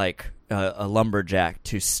 like a lumberjack,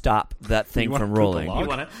 to stop that thing wanna from poop a rolling. log? You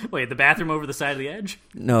want to wait the bathroom over the side of the edge?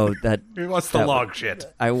 No, that He wants the that log shit.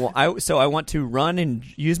 So I want to run and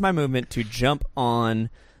use my movement to jump on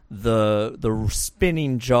the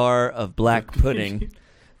spinning jar of black pudding.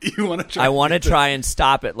 You want to try? I want to try and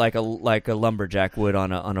stop it like a lumberjack would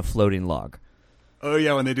on a floating log. Oh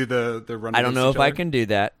yeah, when they do the run. I don't against know each if I other? can do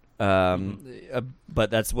that. But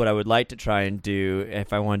that's what I would like to try and do.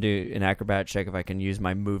 If I want to do an acrobat check, if I can use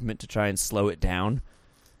my movement to try and slow it down.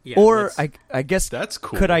 Yeah, Or let's- I guess That's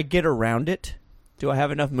cool. could I get around it? Do I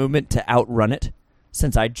have enough movement to outrun it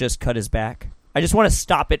since I just cut his back? I just want to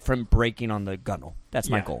stop it from breaking on the gunnel. That's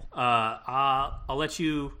my yeah. goal. I'll let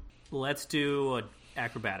you. Let's do an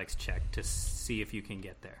acrobatics check to see if you can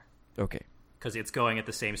get there, Okay. because it's going at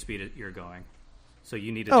the same speed that you're going. So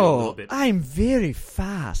you need to do a little bit. I'm very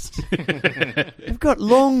fast. I've got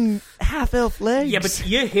long half-elf legs. Yeah, but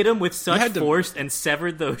you hit him with such had to- force and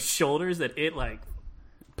severed those shoulders that it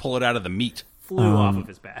Pull it out of the meat. flew off of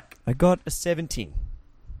his back. I got a 17.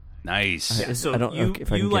 Nice. Yeah. So I don't know you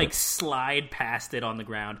if I can get it. slide past it on the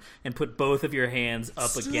ground and put both of your hands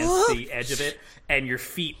up against the edge of it, and your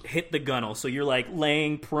feet hit the gunnel. So you're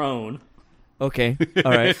laying prone. Okay.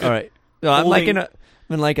 All right. No, I'm Holding- I'm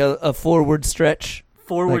in a forward stretch.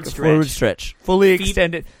 Forward Like a stretch. forward stretch. Fully Feet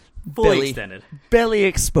extended. Fully belly, extended. Belly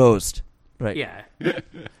exposed. Right. Yeah.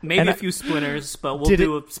 Maybe And a few splinters, but we'll Did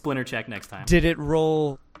do a splinter check next time. Did it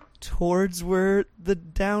roll towards where the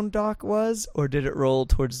down dock was, or did it roll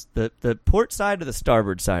towards the port side or the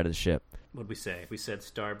starboard side of the ship? What'd we say? We said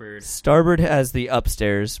starboard. Starboard has the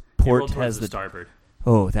upstairs. It rolled Port towards has the the starboard.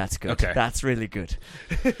 Oh, that's good. Okay. That's really good.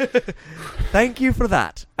 Thank you for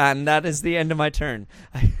that. And that is the end of my turn.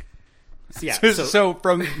 Yeah. So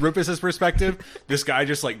from Rufus's perspective, this guy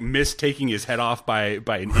just missed taking his head off by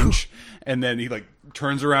an inch, and then he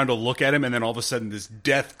turns around to look at him, and then all of a sudden this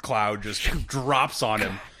death cloud just drops on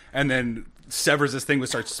him, and then severs this thing, which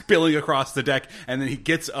starts spilling across the deck, and then he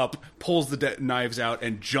gets up, pulls the knives out,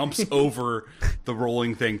 and jumps over the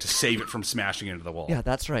rolling thing to save it from smashing into the wall. Yeah,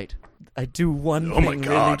 that's right. I do one Oh my thing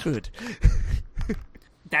God. really good.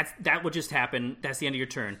 that would just happen. That's the end of your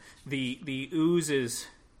turn. The ooze is.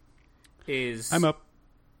 I'm up.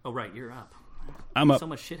 Oh right, you're up. I'm up. So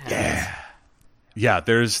much shit happens. Yeah,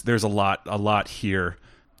 there's a lot here.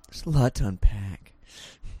 There's a lot to unpack.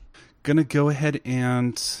 Gonna go ahead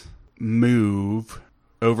and move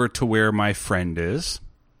over to where my friend is.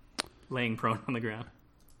 Laying prone on the ground.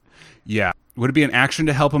 Yeah. Would it be an action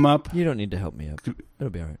to help him up? You don't need to help me up. It'll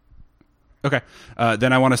be all right. Okay.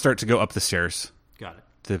 Then I want to start to go up the stairs Got it.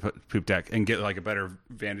 to the poop deck and get a better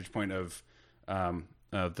vantage point of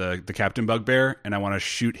the Captain Bugbear, and I want to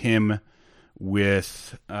shoot him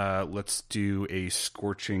with let's do a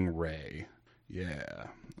Scorching Ray. Yeah.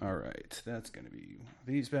 All right. That's going to be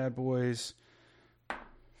these bad boys.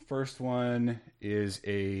 First one is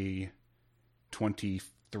a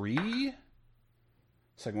 23.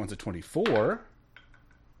 Second one's a 24.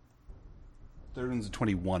 Third one's a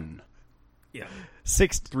 21. Yeah.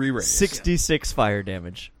 3 rays. 66 fire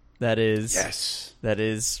damage. That is Yes. That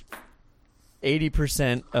is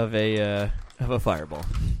 80% of a fireball.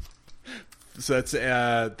 So that's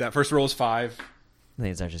that first roll is 5. I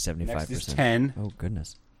think it's actually 75%. Next is 10. Oh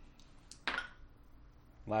goodness.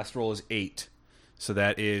 Last roll is 8. So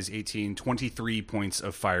that is 18, 23 points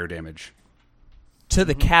of fire damage. To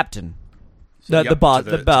the captain. Yep, the boss,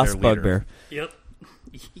 to the to boss their leader. bugbear. Yep.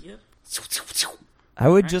 Yep. I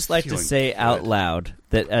would just like to Feeling say out good. loud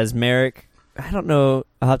that as Merrick, I don't know.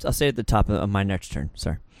 I'll say at the top of my next turn.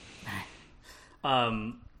 Sorry.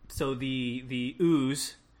 So the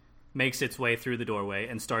ooze makes its way through the doorway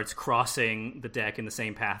and starts crossing the deck in the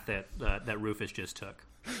same path that Rufus just took.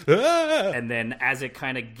 And then as it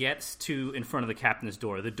kind of gets to in front of the captain's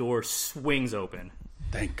door, the door swings open.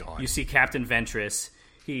 Thank God. You see Captain Ventress.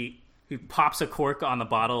 He pops a cork on the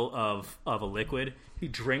bottle of a liquid. He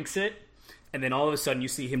drinks it, and then all of a sudden you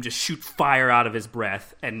see him just shoot fire out of his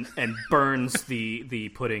breath and burns the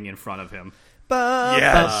pudding in front of him.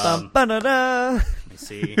 Yes. Ba-da-da. Let me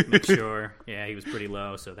see, make sure. Yeah, he was pretty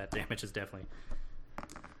low, so that damage is definitely.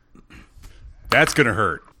 That's going to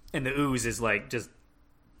hurt. And the ooze is just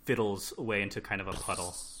fiddles away into kind of a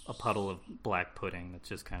puddle of black pudding that's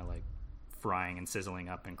just kind of frying and sizzling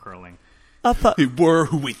up and curling. I thought They were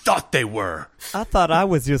who we thought they were. I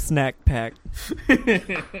was your snack pack.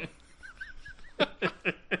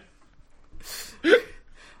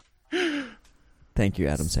 Thank you,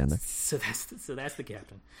 Adam Sandler. So that's the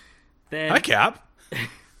captain. Then Hi, Cap.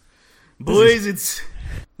 boys, this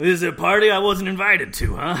is a party I wasn't invited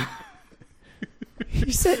to, huh?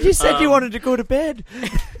 You said you wanted to go to bed.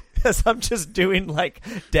 Because I'm just doing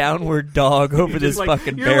downward dog over this Just,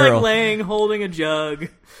 fucking you're barrel. laying holding a jug.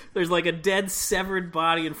 There's a dead severed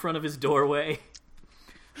body in front of his doorway.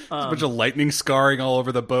 A bunch of lightning scarring all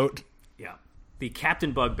over the boat. Yeah. The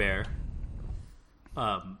Captain Bugbear,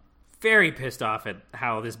 very pissed off at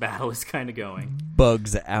how this battle is kind of going,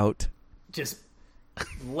 Bugs out. just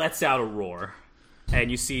lets out a roar. and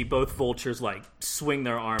you see both vultures like swing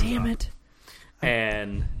their arms Damn up, it.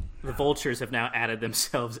 and the vultures have now added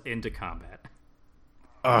themselves into combat.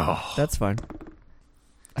 Oh, That's fine.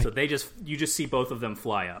 So you just see both of them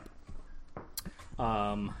fly up.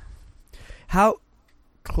 How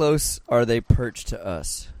close are they perched to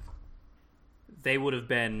us? They would have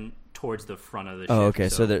been towards the front of the ship. Oh, okay.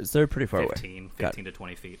 So they're pretty far away. 15 to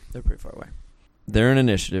 20 feet. They're pretty far away. They're in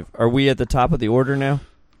initiative. Are we at the top of the order now?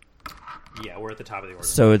 Yeah, we're at the top of the order.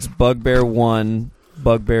 So it's Bugbear 1,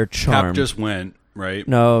 Bugbear Charmed. Cap just went, right?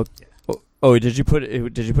 No. Oh, did you put him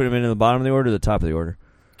into the bottom of the order or the top of the order?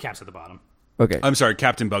 Cap's at the bottom. Okay. I'm sorry,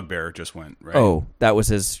 Captain Bugbear just went, right? Oh, that was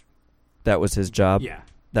his job? Yeah.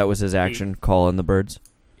 That was his action, call in the birds?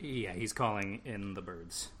 Yeah, he's calling in the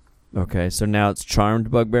birds. Okay, so now it's Charmed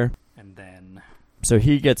Bugbear. And then So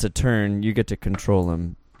he gets a turn. You get to control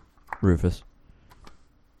him, Rufus.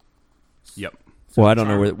 Yep. Well, I don't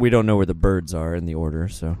know where we don't know where the birds are in the order.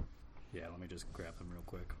 So yeah, let me just grab them real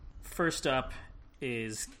quick. First up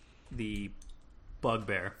is the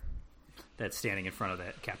Bugbear that's standing in front of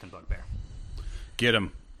that Captain Bugbear. Get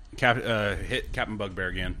him. Hit Captain Bugbear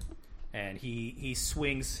again. And he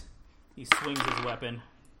swings his weapon.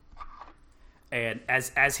 And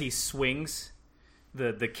as he swings,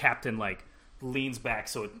 the captain like leans back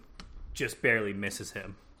so it just barely misses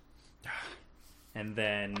him. And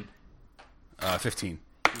then 15.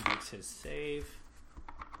 he makes his save.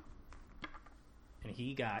 And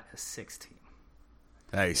he got a 16.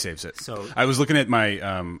 He saves it. So I was looking at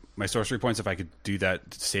my my sorcery points if I could do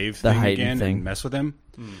that save The thing heightened again thing. and mess with him.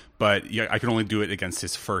 But yeah, I can only do it against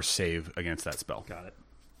his first save against that spell. got it.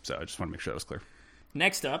 So I just want to make sure that was clear.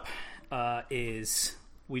 Next up is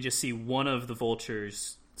we just see one of the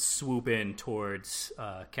vultures swoop in towards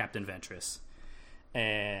Captain Ventress,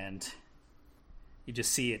 and you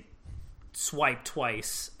just see it swipe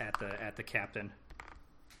twice at the captain,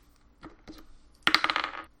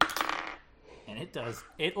 and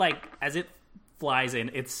it like as it flies in,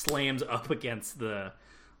 it slams up against the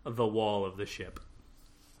wall of the ship,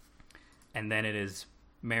 and then it is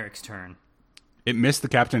Merrick's turn. It missed the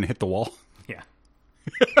captain and hit the wall. Yeah.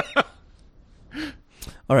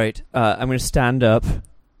 all right, I'm going to stand up.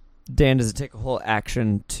 Dan, does it take a whole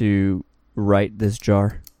action to right this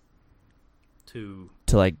jar? To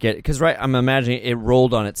like get because I'm imagining it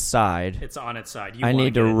rolled on its side. it's on its side. I wanna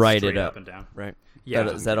need to get write straight it up. and down. Right? Yeah,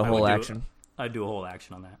 Is that a I whole would do- action? I'd do a whole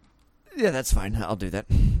action on that. Yeah, that's fine. I'll do that.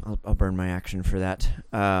 I'll burn my action for that.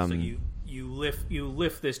 So you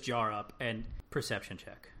lift this jar up and perception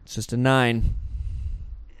check. It's just a 9.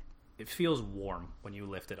 It feels warm when you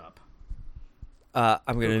lift it up.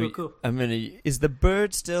 I'm gonna. Cool. I'm gonna. Is the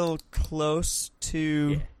bird still close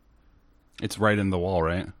to? Yeah. It's right in the wall,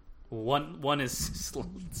 right? One is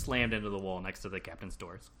slammed into the wall next to the captain's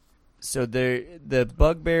doors. So the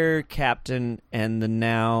bugbear captain and the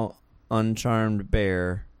now uncharmed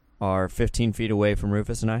bear are 15 feet away from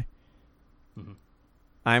Rufus and I. Mm-hmm.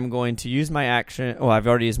 I'm going to use my action. Oh, I've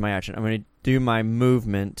already used my action. I'm going to do my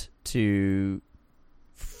movement to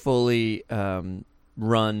fully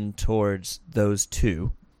run towards those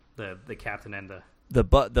two. The captain and The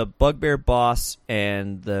bugbear boss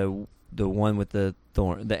and the one with the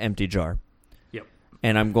empty jar. Yep.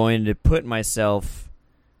 And I'm going to put myself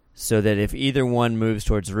so that if either one moves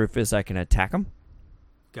towards Rufus, I can attack him.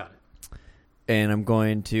 Got it. And I'm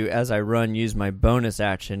going to, as I run, use my bonus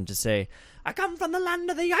action to say, I come from the land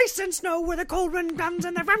of the ice and snow where the cold wind comes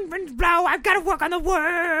and the front winds blow. I've got to work on the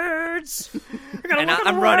words.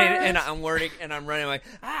 I'm running and I'm running like,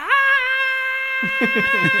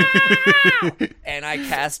 and I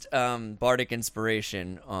cast Bardic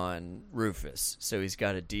Inspiration on Rufus. So he's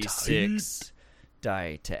got a D6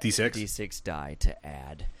 die to D6 die to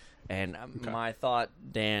add. And my thought,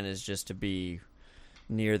 Dan, is just to be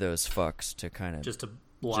near those fucks to kind of Just to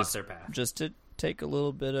block their path. just to take a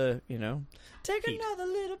little bit of, take Heat. another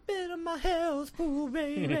little bit of my health pool,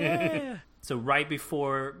 baby. So right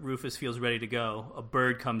before Rufus feels ready to go, a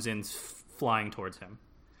bird comes in flying towards him.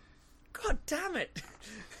 God damn it.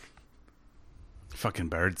 Fucking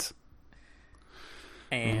birds.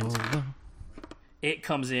 And it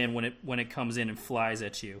comes in when it comes in and flies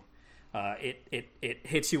at you. It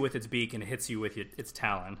hits you with its beak and it hits you with its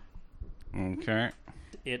talon. Okay.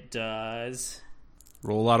 It does.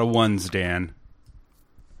 Roll a lot of ones, Dan.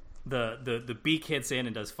 The beak hits in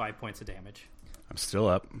and does 5 points of damage, I'm still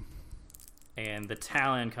up. and the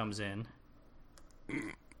talon comes in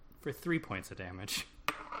for 3 points of damage.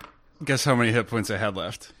 Guess how many hit points I had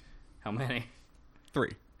left? How many?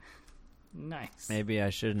 3. Nice. Maybe I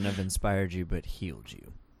shouldn't have inspired you, but healed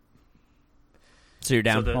you. So you're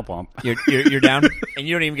down. So Womp womp. You're down, and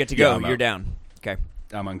you don't even get to go. Yeah, I'm You're out. down. Okay.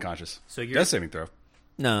 I'm unconscious. So you're Death saving throw.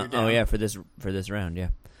 No. You're down. Oh yeah, for this round. Yeah,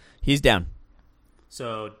 he's down.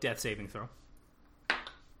 so death saving throw.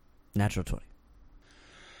 Natural 20.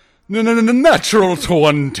 No, natural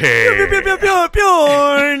 20.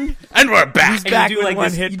 Bjorn. And we're back. Back And you do with like one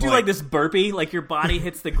this. hit You do point. like this burpee, like your body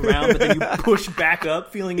hits the ground, but then you push back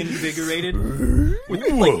up, feeling invigorated, with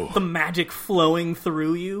like the magic flowing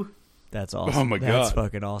through you. That's awesome. Oh my That's God.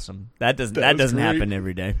 fucking awesome. That was doesn't great. happen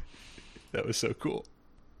every day. That was so cool.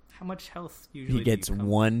 How much health usually? He gets do you come,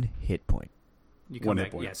 one hit point. you come one back?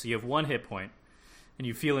 hit point. Yeah, so you have 1 hit point, and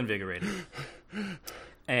you feel invigorated.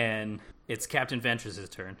 And it's Captain Ventress's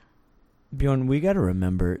turn. Bjorn, we got to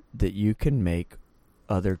remember that you can make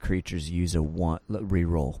other creatures use a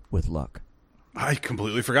reroll with luck. I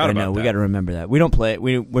completely forgot about that. We got to remember that. We don't play it.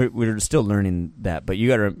 We're still learning that, but we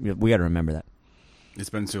got to remember that. It's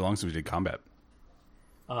been so long since we did combat.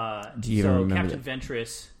 Do you even So remember Captain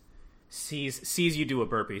Ventress sees you do a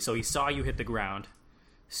burpee. So he saw you hit the ground,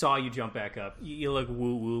 saw you jump back up. You look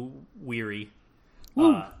woo weary.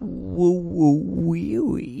 Woo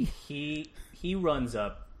wee. He runs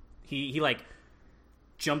up. He like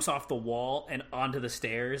jumps off the wall and onto the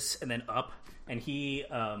stairs and then up, and he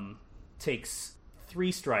takes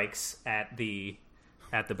 3 strikes at the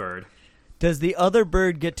bird. Does the other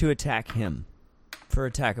bird get to attack him for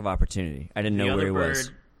attack of opportunity? I didn't The know where other he bird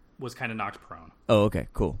was. was kind of knocked prone. Oh, okay,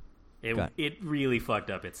 cool. Got It really fucked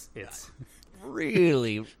up. It's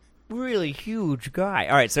Really, really huge guy.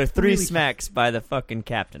 All right, so 3 Really smacks by the fucking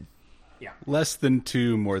captain. yeah. Less than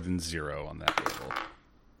 2, more than 0 on that roll.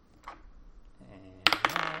 And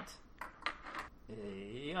that.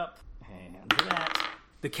 Yep. And that.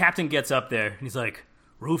 The captain gets up there and he's like,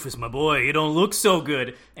 Rufus, my boy, you don't look so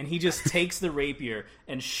good. And he just takes the rapier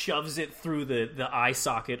and shoves it through the eye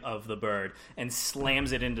socket of the bird and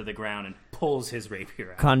slams it into the ground and pulls his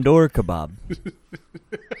rapier out. Condor kebab.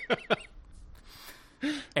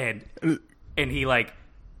 And he like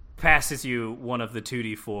passes you one of the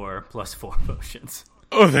 2d4 plus 4 potions.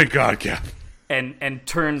 Oh, thank God, Cap. And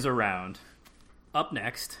turns around. Up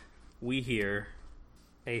next, we hear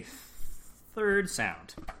a third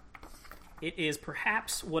sound. It is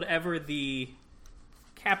perhaps whatever the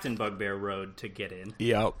Captain Bugbear rode to get in.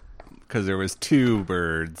 Yep. Because there was 2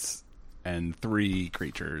 birds and 3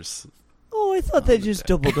 creatures. Oh, I thought they just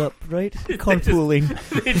doubled up, right?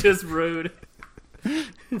 Carpooling. They just rode.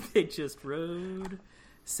 They just rode.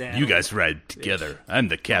 You guys ride together. I'm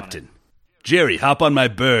the captain. Jerry, hop on my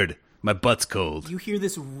bird. My butt's cold. You hear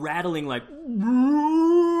this rattling, like,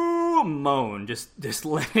 moan just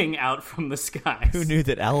letting out from the skies. Who knew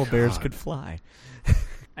that owlbears could fly?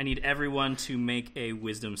 I need everyone to make a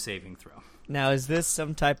wisdom saving throw. Now, is this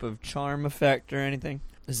some type of charm effect or anything?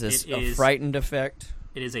 Is this It a is- frightened effect?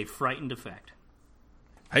 It is a frightened effect.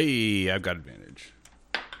 Hey, I've got advantage.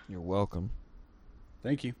 You're welcome.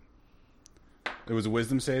 Thank you. It was a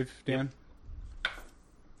wisdom save, Dan?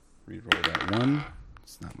 Reroll that 1.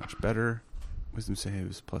 It's not much better. Wisdom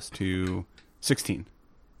saves plus 2. 16.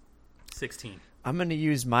 16. I'm going to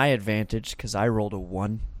use my advantage because I rolled a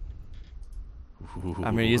 1. I'm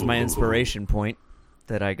going to use my inspiration point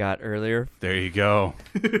that I got earlier. There you go.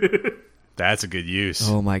 That's a good use.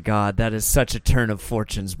 Oh my god, that is such a turn of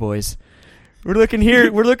fortunes, boys. We're looking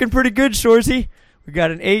here. We're looking pretty good, Shorzy. We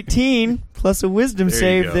got an 18 plus a wisdom There you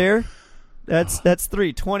save go. there. That's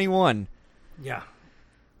 3, 21. Yeah.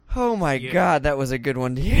 Oh my Yeah. god, that was a good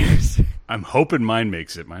one to use. I'm hoping mine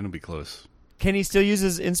makes it. Mine will be close. Can he still use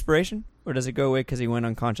his inspiration? Or does it go away because he went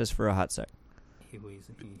unconscious for a hot sec?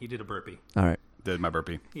 He did a burpee. All right. Did my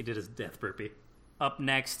burpee. He did his death burpee. Up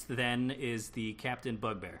next, then, is the Captain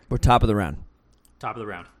Bugbear. We're top of the round. Top of the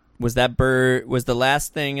round. Was that bird, was the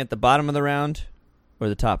last thing at the bottom of the round or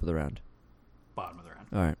the top of the round? Bottom of the round.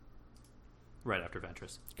 All right. Right after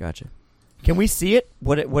Ventress. Gotcha. Can we see it?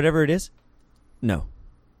 Whatever it is? No.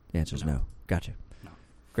 The answer is no. Gotcha. No.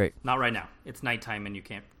 Great. Not right now. It's nighttime and you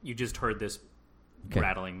can't. You just heard this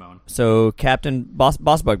rattling moan. So Captain Boss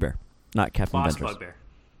Bugbear, not Captain Boss Ventress. Bugbear.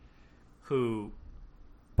 Who.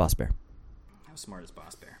 Boss Bear. How smart is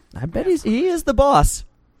Boss Bear? I bet he is the boss.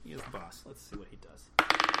 He is the boss. Let's see what he does.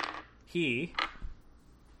 He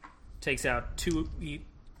takes out two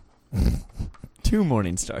 2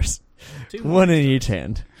 morning stars. two One in each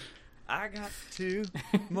hand. I got 2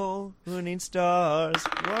 morning stars,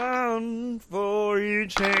 1 for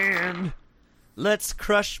each hand. Let's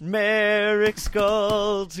crush Merrick's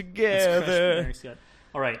skull together.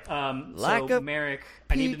 All right. Like So a Merrick,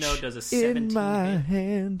 I need to know, does a in 17 my hit?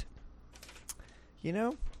 hand. You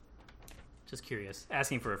know, Just curious.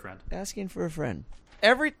 Asking for a friend. asking for a friend.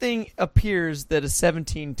 Everything appears that a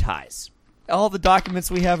 17 ties. all the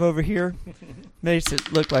documents we have over here makes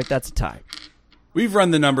it look like that's a tie. We've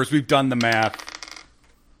run the numbers. We've done the math.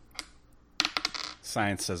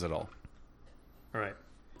 Science says it all. All right.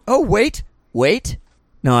 Oh, wait.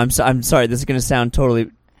 No, I'm sorry. This is going to sound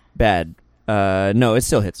totally bad. No, it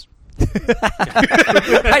still hits.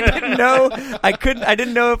 I didn't know. I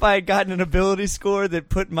didn't know if I had gotten an ability score that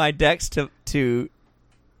put my dex to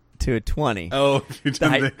a 20. Oh,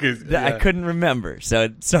 I couldn't remember. So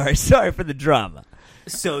sorry for the drama.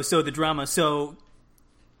 So the drama. So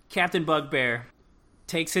Captain Bugbear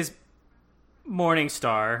takes his Morning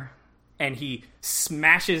Star and he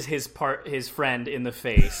smashes his friend in the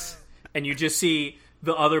face, and you just see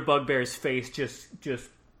the other Bugbear's face just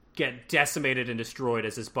get decimated and destroyed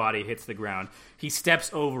as his body hits the ground. He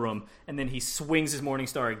steps over him, and then he swings his Morning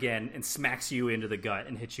Star again and smacks you into the gut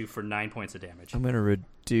and hits you for 9 points of damage. I'm going to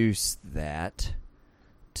reduce that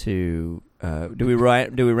to. Do we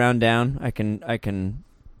round down? I can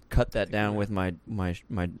cut that down with my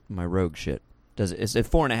rogue shit. Is it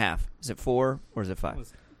 4.5? Is it 4 or is it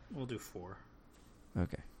 5? We'll do 4.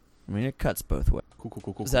 Okay. I mean, it cuts both ways.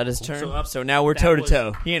 Cool. Is that his turn? So now we're toe to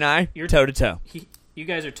toe. He and I, toe to toe. You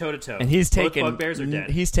guys are toe to toe, and he's taking. Both Bugbears are dead.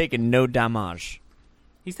 He's taking no damage.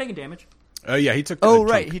 He's taking damage. Yeah, he took. Oh,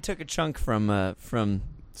 right, he took a chunk from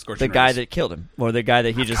Scorching the guy Rays. that killed him, or the guy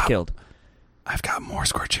that he just killed. I've got more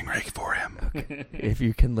Scorching Ray for him. Okay. If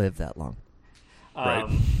you can live that long. Right.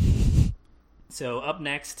 So up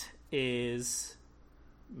next is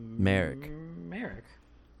Merrick.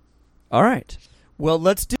 All right. Well,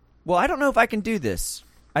 let's do. Well, I don't know if I can do this.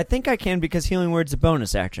 I think I can because Healing Word's a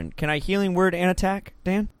bonus action. Can I Healing Word and attack,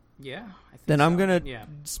 Dan? Yeah. I think Then so. I'm going to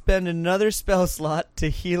spend another spell slot to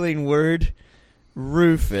Healing Word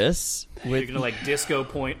Rufus. You're going to disco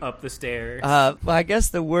point up the stairs. Well, I guess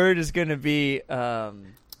the word is going to be just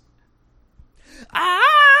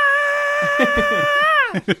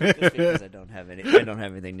because I don't have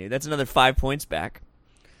anything new. That's another 5 points back.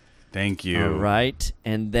 Thank you. All right,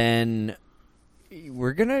 and then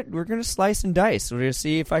we're gonna slice and dice. We're gonna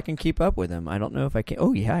see if I can keep up with him. I don't know if I can.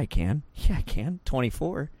 Oh yeah, I can. Yeah, I can.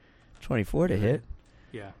 24 to hit.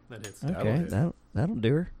 Yeah, that hits. Okay, that'll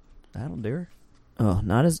do her. That'll do her. Oh,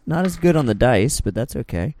 not as good on the dice, but that's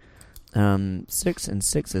okay. 6 and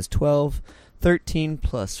 6 is 12. 13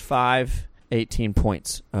 plus 5, 18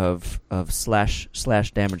 points of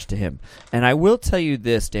slash damage to him. And I will tell you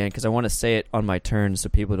this, Dan, because I want to say it on my turn so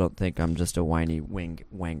people don't think I'm just a whiny wang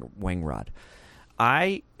rod.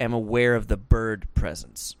 I am aware of the bird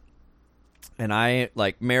presence. And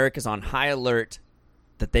Merrick is on high alert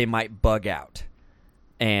that they might bug out.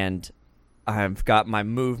 And I've got my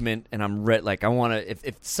movement, and I'm ready. I want to.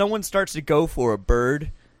 If someone starts to go for a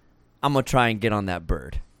bird, I'm gonna try and get on that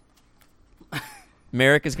bird.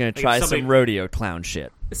 Merrick is gonna try some rodeo clown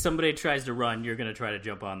shit. If somebody tries to run, you're gonna try to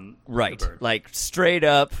jump on right, the bird. Straight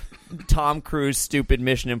up, Tom Cruise, stupid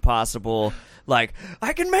Mission Impossible. I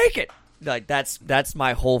can make it. That's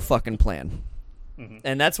my whole fucking plan,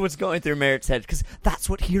 and that's what's going through Merrick's head because that's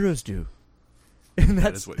what heroes do. And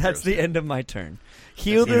that's the end of my turn.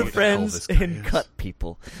 Heal their friends and cut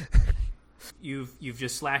people. You've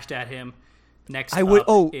just slashed at him. Next, I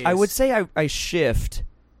would say I shift,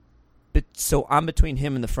 but so I'm between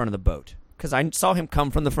him and the front of the boat because I saw him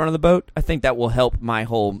come from the front of the boat. I think that will help my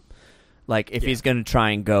whole if he's going to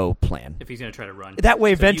try and go plan. If he's going to try to run, that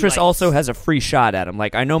way Ventress also has a free shot at him.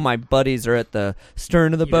 I know my buddies are at the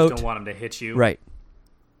stern of the boat. Just don't want him to hit you, right?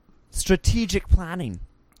 Strategic planning.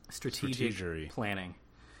 Strategic planning.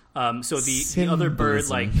 So the other bird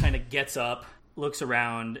kind of gets up, looks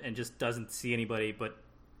around, and just doesn't see anybody but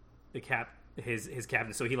his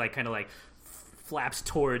captain. So he flaps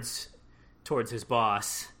towards his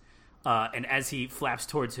boss, and as he flaps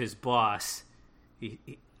towards his boss, he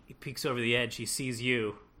peeks over the edge. He sees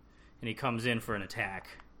you, and he comes in for an attack.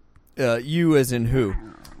 You as in who?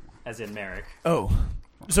 As in Merrick. Oh,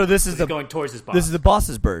 so this is going towards his boss. This is the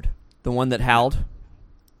boss's bird, the one that howled.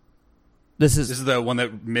 This is the one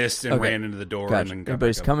that missed and ran into the door. Gotcha. And then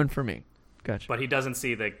everybody's coming for me. Gotcha. But he doesn't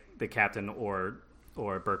see the captain or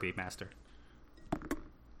Burpee Master.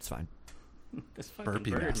 It's fine. This fucking Burpee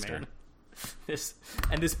bird, Master. man. This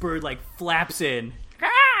bird flaps in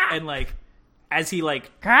and as he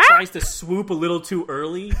tries to swoop a little too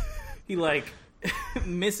early, he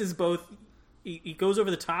misses both. He goes over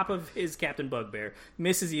the top of his Captain Bugbear,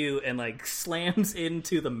 misses you, and slams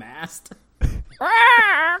into the mast.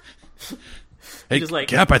 Hey,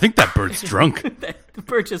 Cap, I think that bird's drunk. The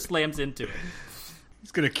bird just slams into it.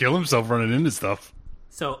 He's going to kill himself running into stuff.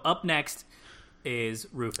 So up next is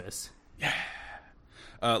Rufus. Yeah.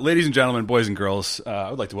 Ladies and gentlemen, boys and girls, I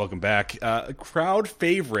would like to welcome back a crowd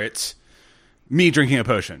favorite, Me drinking a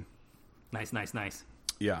potion. Nice, nice, nice.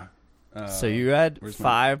 Yeah. So you had where's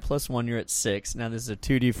 5 plus 1, you're at 6. Now this is a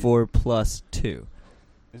 2d4 plus 2.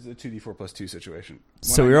 This is a 2d4 plus 2 situation.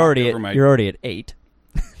 So When I you're knocked already over you're already at 8.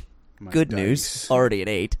 my Good dice- news. Already at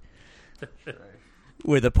 8.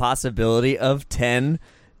 With a possibility of 10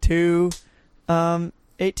 to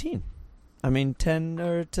 18. I mean 10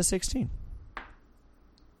 or to 16.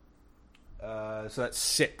 So that's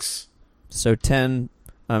 6. So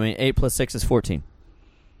 8 plus 6 is 14.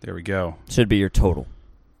 There we go. Should be your total.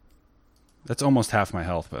 That's almost half my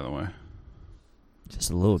health, by the way. Just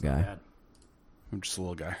a little guy. Bad. I'm just a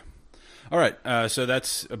little guy. All right. So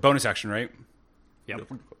that's a bonus action, right? Yep.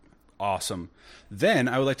 Awesome. Then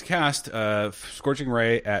I would like to cast Scorching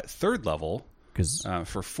Ray at 3rd level Because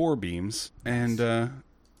for 4 beams and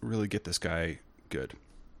really get this guy good.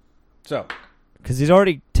 So he's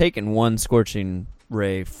already taken 1 Scorching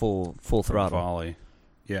Ray full throttle. volley.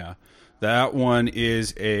 Yeah. That one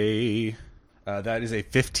is a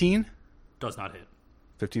 15. Does not hit.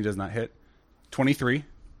 15 does not hit. 23.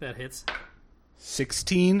 That hits.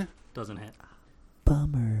 16. Doesn't hit.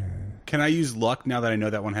 Bummer. Can I use luck now that I know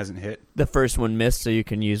that one hasn't hit? The first one missed, so you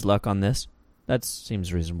can use luck on this. That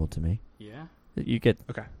seems reasonable to me. Yeah. You get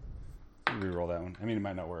Okay. Reroll that one. I mean, it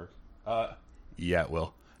might not work. Yeah, it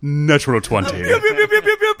will. Natural 20.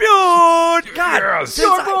 God, Yes!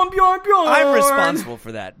 I'm responsible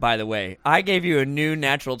for that. By the way, I gave you a new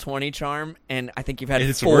natural 20 charm, and I think you've had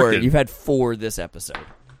It's 4. working. You've had 4 this episode.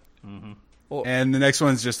 And the next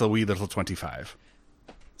one's just a wee little 25.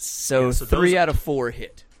 So, Yeah, so 3 those- out of 4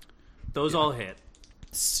 hit. Those all hit.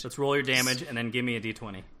 Let's roll your damage and then give me a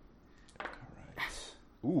d20.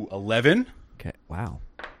 Ooh, 11 Okay. Wow.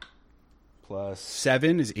 plus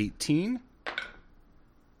 7 is 18.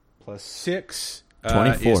 Plus 6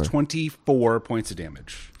 24. is 24 points of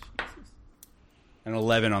damage. And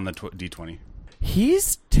 11 on the d20.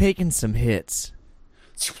 He's taken some hits.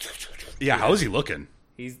 Yeah, how is he looking?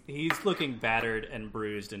 He's looking battered and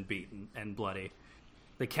bruised and beaten and bloody.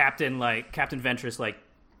 The captain Ventress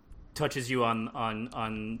touches you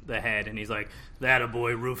on the head and he's like, "That a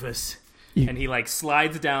boy, Rufus." And he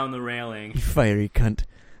slides down the railing. Fiery cunt.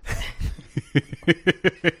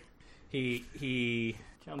 He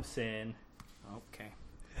jumps in. Okay.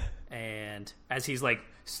 And as he's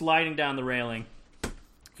sliding down the railing,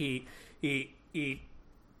 he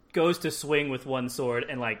goes to swing with one sword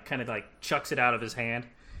and kind of chucks it out of his hand.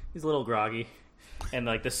 He's a little groggy. And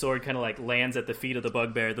the sword kind of lands at the feet of the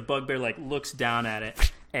bugbear. The bugbear looks down at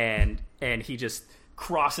it and he just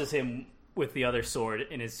crosses him with the other sword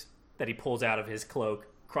that he pulls out of his cloak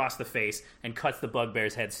across the face and cuts the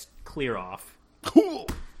bugbear's head clear off. Cool.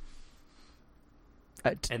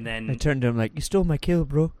 And then I turned to him like, "You stole my kill,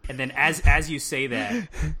 bro." And then as you say that,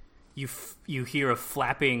 you hear a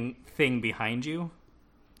flapping thing behind you.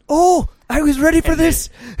 Oh, I was ready for And then- this.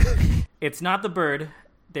 It's not the bird.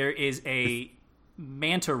 There is a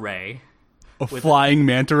manta ray. A flying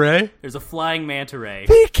manta ray? There's a flying manta ray.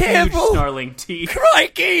 Be Huge careful. snarling teeth.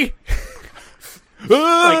 Crikey!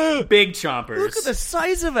 Ah! Big chompers. Look at the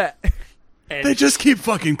size of it. And, They just keep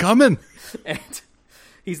fucking coming. and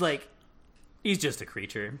he's just a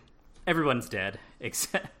creature. Everyone's dead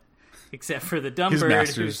except for the dumb His bird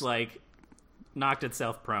masters. who's knocked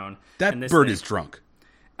itself prone. That And this bird thing- is drunk.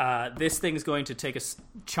 This thing's going to take a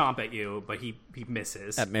chomp at you, but he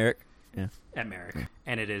misses At Merrick. Yeah. at Merrick,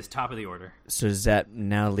 and it is top of the order. So does that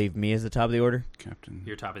now leave me as the top of the order? Captain.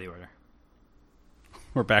 You're top of the order.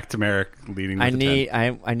 We're back to Merrick leading with I the need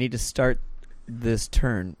 10. I need to start this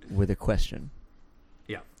turn with a question.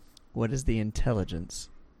 Yeah. What is the intelligence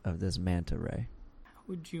of this manta ray? How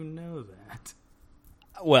would you know that?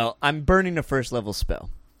 Well, I'm burning a first level spell.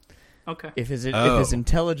 Okay. If his Oh.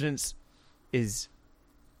 intelligence is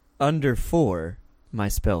under 4, my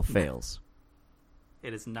spell fails.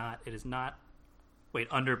 It is not. Wait,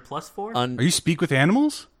 under +4? Are you speak with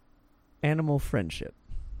animals? Animal friendship.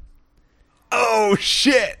 Oh,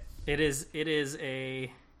 shit. It is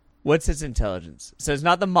a. What's its intelligence? So it's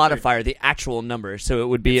not the modifier, the actual number. So it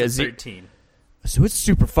would be It's a a Z. 13. So it's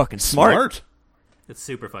super fucking smart. It's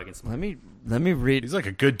super fucking smart. Let me read. He's like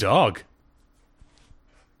a good dog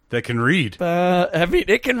that can read. I mean,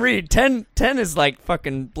 it can read. 10 is like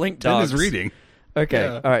fucking blink 10 dogs. is reading. Okay.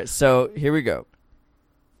 Yeah. All right. So here we go.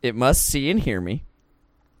 It must see and hear me.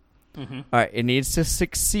 Mm-hmm. All right. It needs to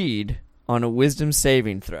succeed on a wisdom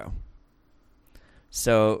saving throw.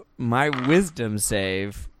 So my wisdom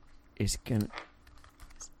save is gonna.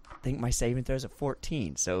 I think my saving throw is a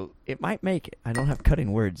 14, so it might make it. I don't have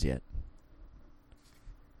cutting words yet.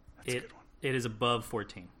 It is above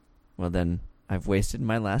 14. Well, then I've wasted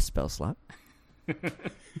my last spell slot.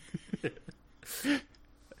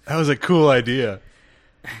 That was a cool idea.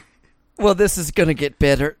 Well, this is going to get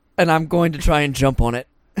better, and I'm going to try and jump on it.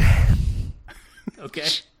 Okay.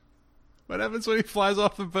 What happens when he flies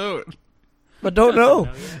off the boat? I don't know.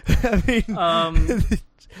 know I mean,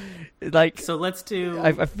 like, So let's do.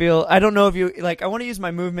 I feel, I don't know if you, like, I want to use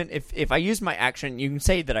my movement. If I use my action, you can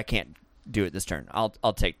say that I can't do it this turn. I'll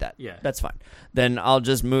take that. Yeah. That's fine. Then I'll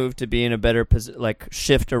just move to be in a better position, like,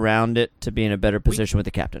 shift around it to be in a better position with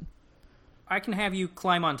the captain. I can have you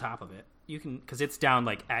climb on top of it. You can, because it's down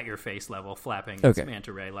like at your face level, flapping its Okay.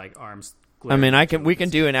 manta ray, like arms. I mean, glaring we can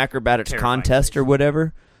do an acrobatics terrifying contest face. or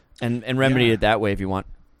whatever, and remedy Yeah. it that way if you want.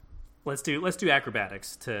 Let's do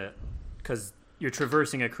acrobatics because you're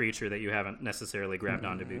traversing a creature that you haven't necessarily grabbed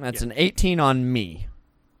onto. That's yet. an 18 on me.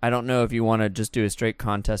 I don't know if you want to just do a straight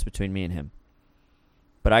contest between me and him,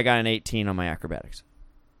 but I got an 18 on my acrobatics.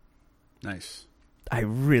 Nice. I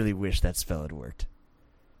really wish that spell had worked.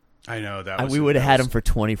 I know that. We would have had him for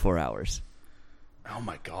 24 hours. Oh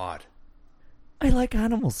my god! I like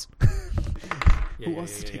animals. Yeah, Who yeah,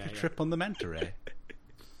 wants yeah, to take yeah, a yeah. trip on the manta ray?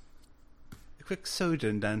 A quick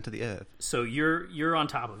sojourn down to the earth. So you're on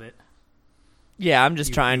top of it. Yeah, I'm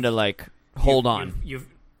just trying to like hold on,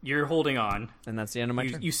 You're holding on. and that's the end of my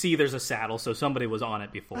turn. You see there's a saddle, so somebody was on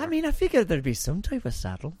it before. I mean, I figured there'd be some type of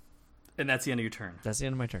saddle. and that's the end of your turn. That's the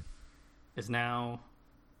end of my turn. It's now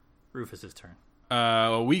Rufus's turn.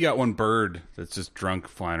 We got one bird that's just drunk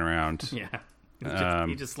flying around. Yeah.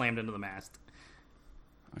 He just slammed into the mast.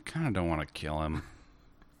 I kind of don't want to kill him.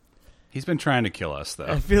 He's been trying to kill us, though.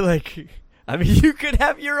 I feel like, I mean, you could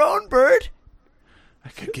have your own bird. I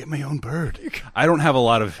could get my own bird. I don't have a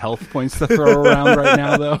lot of health points to throw around right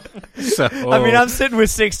now, though. So I mean, I'm sitting with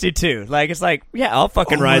 62. Like, it's like, yeah, I'll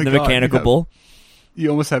fucking Oh ride my the God, mechanical yeah. bull. You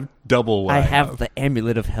almost have double what I have the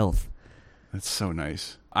amulet of health. That's so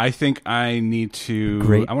nice. I think I need to.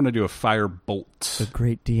 Great. I want to do a fire bolt. The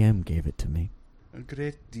great DM gave it to me. A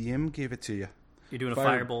great DM gave it to you. You're doing a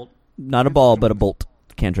Fire- firebolt Not a ball, but a bolt.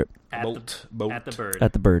 Cantrip. at Bolt. at the bird.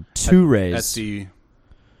 At the bird. Two rays. At the.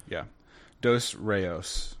 Yeah. Dos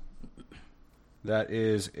Rayos. That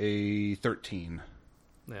is a 13.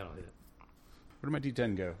 That'll hit. Where did my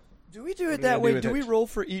D10 go? Do we do What it do I that do way? with Do it? we roll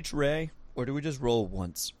for each ray? Or do we just roll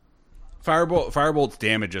once? Firebolt's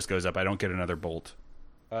damage just goes up. I don't get another bolt.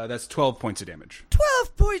 That's 12 points of damage.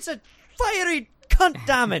 12 points of fiery cunt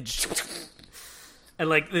damage. And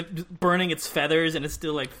like burning its feathers, and it's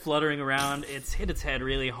still like fluttering around. It's hit its head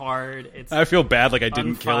really hard. It's I feel bad like I on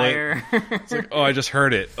didn't kill it. fire. It's like, oh, I just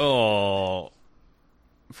heard it. Oh.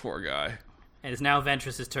 Poor guy. And it's now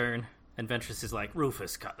Ventress's turn, and Ventress is like,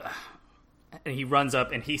 Rufus, and he runs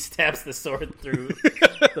up and he stabs the sword through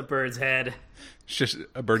the bird's head. It's just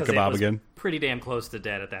a bird 'Cause it kebab was again. pretty damn close to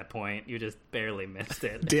dead at that point. You just barely missed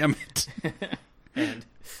it. Damn it. And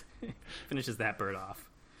finishes that bird off.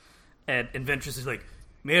 And Ventress is like,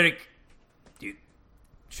 Merrick,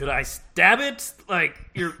 should I stab it? Like,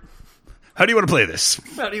 How do you want to play this?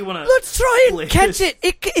 how do you want to... Let's try and catch it.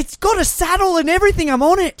 It's got a saddle and everything. I'm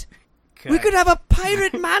on it. We could have a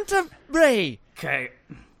pirate manta ray. Okay.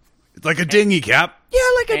 It's like a dinghy, Cap. Yeah,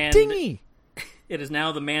 like a And- dinghy. It is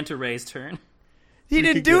now the Manta Ray's turn. He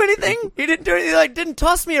didn't do anything? He didn't do anything? Like, didn't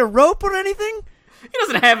toss me a rope or anything? He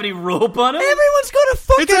doesn't have any rope on him. Everyone's got a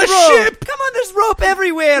fucking It's a rope. ship. Come on, there's rope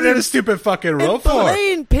everywhere. What is And, a stupid fucking and rope for?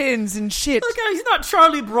 belaying pins and shit. Look, he's not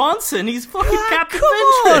Charlie Bronson. He's fucking Captain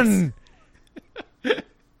Come Ventress. on.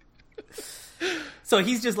 So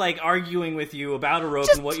he's just like arguing with you about a rope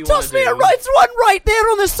Just and what you want toss to me do. a rope. It's one right there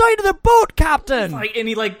on the side of the boat, Captain. Like, and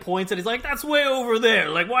he like points and he's like, "That's way over there.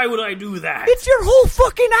 Like, why would I do that?" It's your whole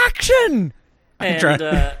fucking action. and trying-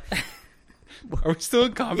 uh, Are we still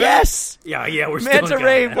in combat? Yes. yeah, we're still Manta in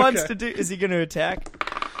Ray combat. wants to do. Is he going to attack?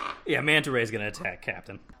 Yeah, Manta Ray's gonna attack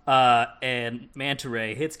Captain. And Manta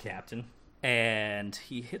Ray hits Captain, and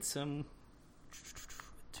he hits him.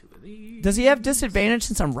 Two of these. Does he have disadvantage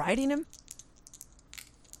since I'm riding him?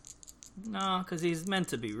 No, because he's meant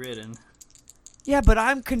to be ridden. Yeah, but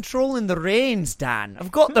I'm controlling the reins, Dan.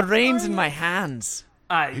 I've got the reins in my hands.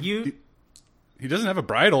 You He doesn't have a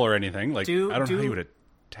bridle or anything. Like, Do- I don't know how do- you would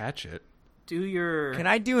attach it. do your. Can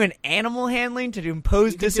I do an animal handling to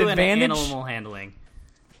impose You can do an disadvantage? animal handling.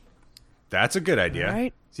 That's a good idea. All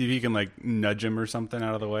right. See if you can, like, nudge him or something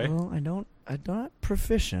out of the way. Well, I'm not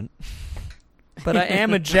proficient, but I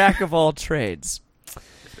am a jack of all trades.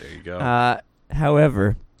 There you go.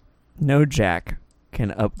 However, no jack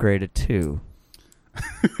can upgrade a 2,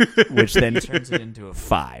 which then turns it into a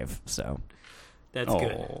 5. So That's Oh.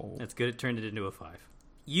 good. That's good. It turned it into a 5.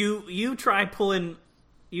 You try pulling.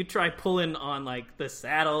 You try pulling on like the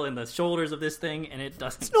saddle and the shoulders of this thing, and it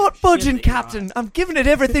doesn't. it's not do shit budging, that you're on. Captain. I'm giving it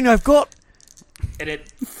everything I've got. and it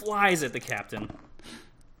flies at the captain.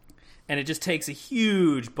 And it just takes a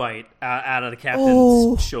huge bite out of the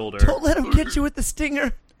captain's shoulder. Don't let him get you with the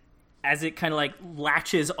stinger. As it kind of like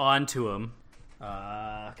latches onto him.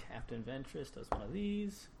 Captain Ventress does one of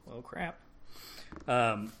these. Oh, crap.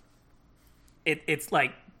 It's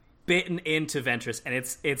like bitten into Ventress, and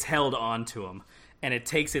it's held onto him. And it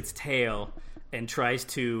takes its tail and tries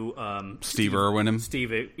to... Steve Irwin him?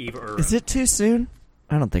 Eve Irwin. Is it too soon?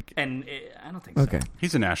 I don't think. I don't think so. Okay.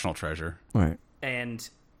 He's a national treasure. All right. And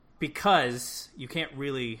because you can't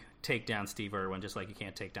really take down Steve Irwin just like you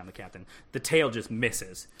can't take down the captain, the tail just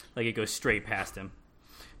misses. Like it goes straight past him.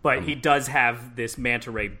 But he does have this manta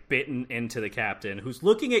ray bitten into the captain, who's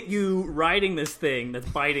looking at you riding this thing that's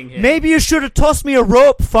biting him. Maybe you should have tossed me a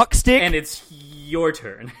rope, fuckstick. And it's your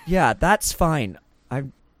turn. Yeah, that's fine.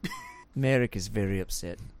 Merrick is very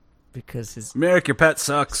upset because his Merrick, your pet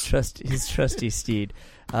sucks. trusty steed.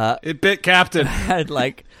 It bit Captain. I'd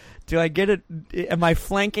like. Do I get it? Am I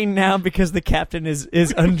flanking now because the captain is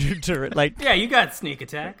under turret? Like, Yeah, you got sneak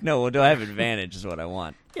attack. no. Well, do I have advantage? Is what I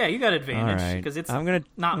want. Yeah, you got advantage All right. because it's I'm gonna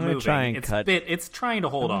moving. try and it's cut. It's trying to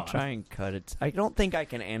hold I'm on. gonna try and cut it. I don't think I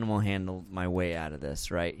can animal handle my way out of this.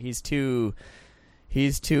 Right? He's too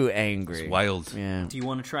angry. It's wild. Yeah. Do you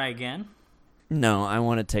want to try again? No, I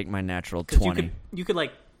want to take my natural 'Cause 20 you could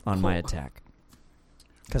like on my pull- attack.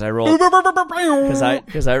 Because I rolled.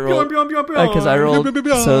 Because I rolled.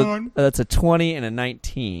 So that's a 20 and a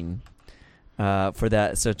 19 for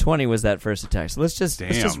that. So 20 was that first attack. So let's just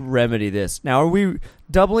remedy this. Now, are we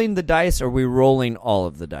doubling the dice or are we rolling all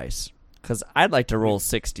of the dice? Because I'd like to roll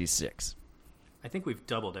 66. I think we've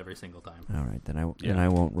doubled every single time. All right, then I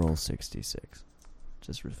won't roll 66.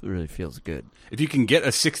 Just really feels good. If you can get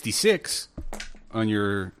a 66 on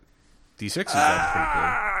your D6s, that's pretty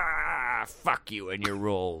good. Fuck you and your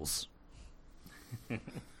rolls.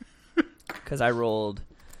 Because I rolled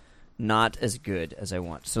not as good as I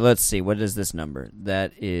want. So let's see. What is this number?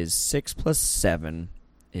 That is 6 plus 7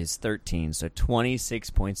 is 13. So 26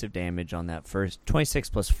 points of damage on that first. 26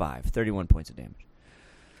 plus 5. 31 points of damage.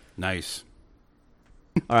 Nice.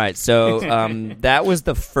 All right. So that was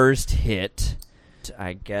the first hit.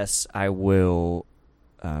 I guess I will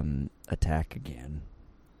attack again.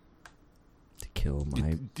 Kill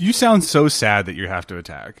my. You sound so sad that you have to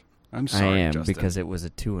attack. I'm sorry, I am Justin. because it was a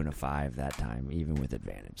 2 and a 5 that time, even with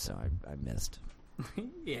advantage. So I missed.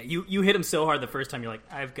 Yeah, you hit him so hard the first time. You're like,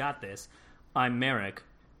 I've got this. I'm Merrick,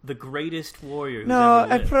 the greatest warrior. Who's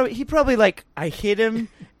ever lived. He probably like I hit him,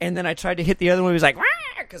 and then I tried to hit the other one. He was like,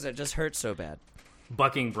 because it just hurt so bad.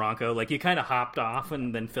 Bucking Bronco, like you kind of hopped off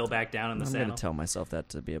and then fell back down in the I'm saddle. going to tell myself that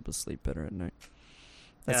to be able to sleep better at night.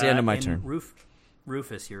 That's the end of my turn.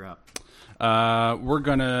 Rufus, you're up. We're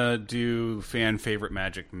gonna do fan favorite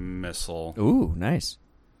magic missile. Ooh, nice.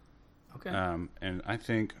 Okay. And I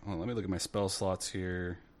think. Well, let me look at my spell slots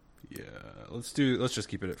here. Yeah, let's just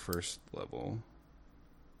keep it at first level.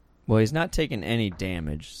 Well, he's not taking any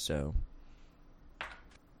damage, so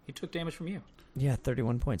He took damage from you. yeah,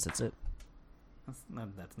 31 points. That's it.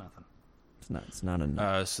 That's nothing. It's not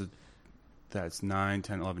enough. So that's 9,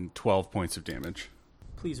 10, 11, 12 points of damage.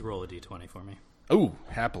 Please roll a d20 for me. Oh,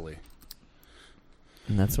 happily.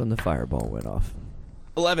 And that's when the fireball went off.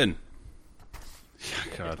 11.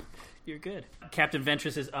 God. You're good. Captain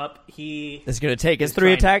Ventress is up. It's going to take his He's 3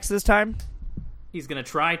 trying- attacks this time? He's going to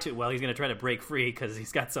try to. Well, he's going to try to break free because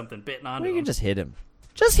he's got something bitten onto Well, you him. can just hit him.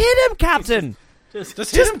 Just hit him, Captain! Just hit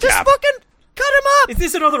Just him, Cap. fucking cut him up! Is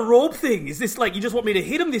this another rope thing? Is this like you just want me to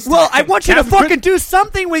hit him this time? Well, I want you to Captain, fucking do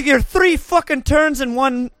something with your 3 fucking turns in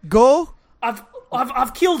one go.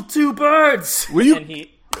 I've killed 2 birds. Will you? And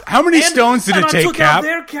How many stones did it I take, took out Cap?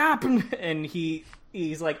 their cap, and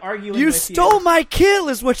he's like arguing. You with stole my kill,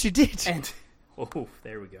 is what you did. And oh,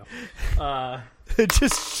 there we go.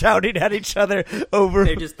 Just shouting at each other over.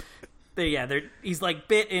 He's like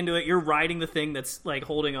bit into it. You're riding the thing that's like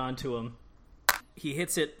holding on to him. He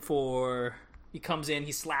hits it he comes in,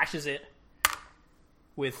 he slashes it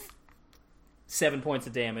with 7 points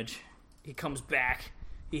of damage. He comes back,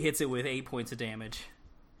 he hits it with 8 points of damage.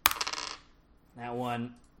 That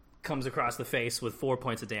one comes across the face with 4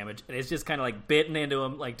 points of damage. And it's just kind of like bitten into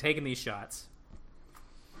him, like taking these shots.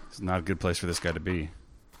 It's not a good place for this guy to be.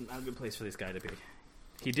 Not a good place for this guy to be.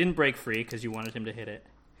 He didn't break free because you wanted him to hit it.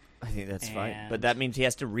 I think that's fine. And- But that means he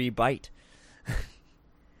has to re-bite.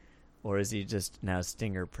 Or is he just now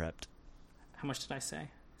stinger prepped? How much did I say?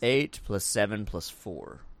 8 plus 7 plus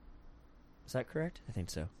 4. Is that correct? I think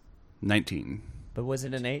so. 19. But was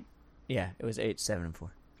it an 8? Yeah, it was 8, 7, and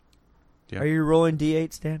 4. Yeah. Are you rolling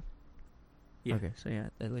D8, Stan? Yeah. Okay, so yeah,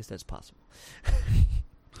 at least that's possible.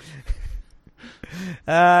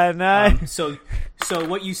 Nice. So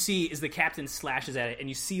what you see is the captain slashes at it, and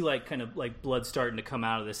you see like kind of like blood starting to come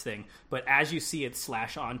out of this thing. But as you see it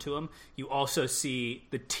slash onto him, you also see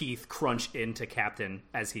the teeth crunch into Captain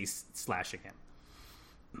as he's slashing him.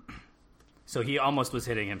 So he almost was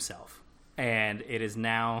hitting himself, and it is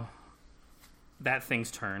now that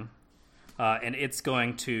thing's turn, and it's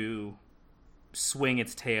going to swing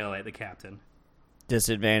its tail at the captain.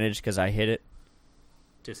 Disadvantage because I hit it.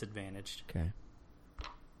 Disadvantaged. Okay.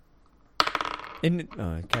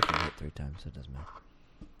 Captain hit 3 times, so it doesn't matter.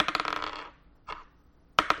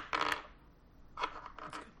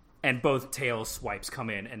 And both tail swipes come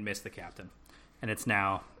in and miss the captain. And it's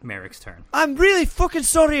now Merrick's turn. I'm really fucking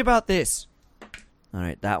sorry about this. All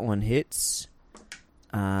right, that one hits.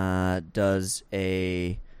 Does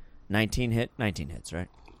a 19 hit? 19 hits, right?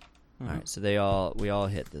 Mm-hmm. All right, so we all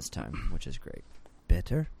hit this time, which is great.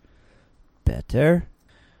 Better.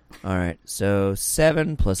 All right, so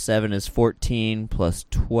 7 plus 7 is 14, plus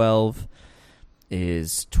 12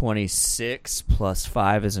 is 26, plus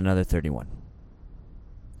 5 is another 31.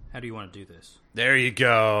 How do you want to do this? There you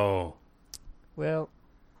go. Well,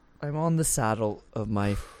 I'm on the saddle of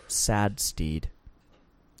my sad steed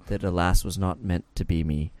that alas was not meant to be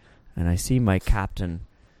me, and I see my captain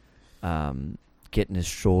getting his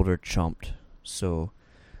shoulder chomped, so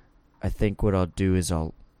I think what I'll do is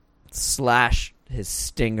I'll slash his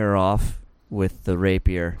stinger off with the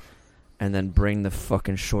rapier and then bring the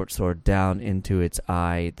fucking short sword down into its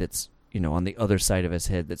eye that's, on the other side of his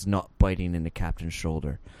head that's not biting into Captain's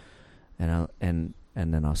shoulder. And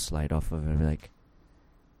then I'll slide off of it and be like,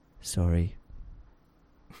 sorry.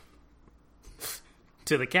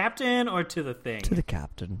 To the captain or to the thing? To the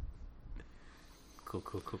captain.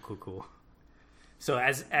 Cool. So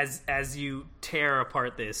as you tear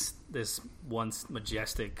apart this once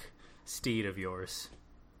majestic steed of yours,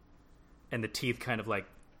 and the teeth kind of like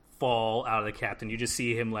fall out of the captain, you just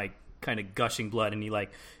see him like kind of gushing blood, and he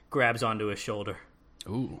like grabs onto his shoulder.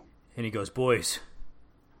 Ooh. And he goes, boys,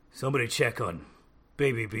 somebody check on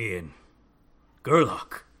Baby B and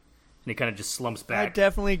Gerlach. And he kind of just slumps back. I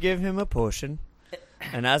definitely give him a potion.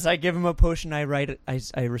 And as I give him a potion, I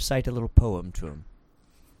recite a little poem to him.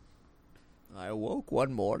 I awoke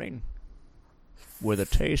one morning with a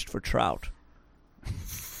taste for trout.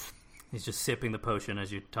 He's just sipping the potion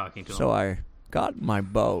as you're talking to him. So I got in my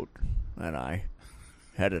boat and I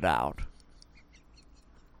headed out.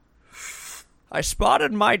 I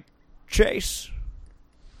spotted my chase.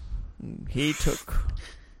 He took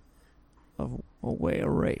away a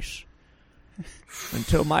race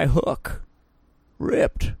until my hook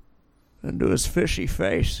ripped into his fishy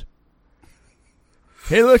face.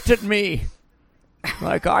 He looked at me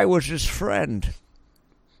like I was his friend.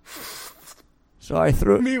 So I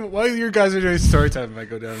threw. While you guys are doing story time, I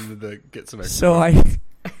go down to get some extra. So I.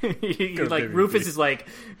 Like Rufus is like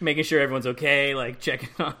making sure everyone's okay, like checking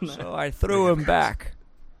on them. So I threw him back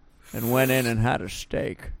and went in and had a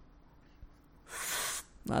steak.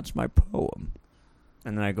 That's my poem.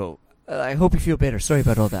 And then I go, I hope you feel better. Sorry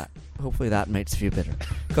about all that. Hopefully that makes you feel better.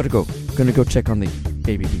 Gonna go check on the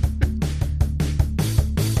baby bee.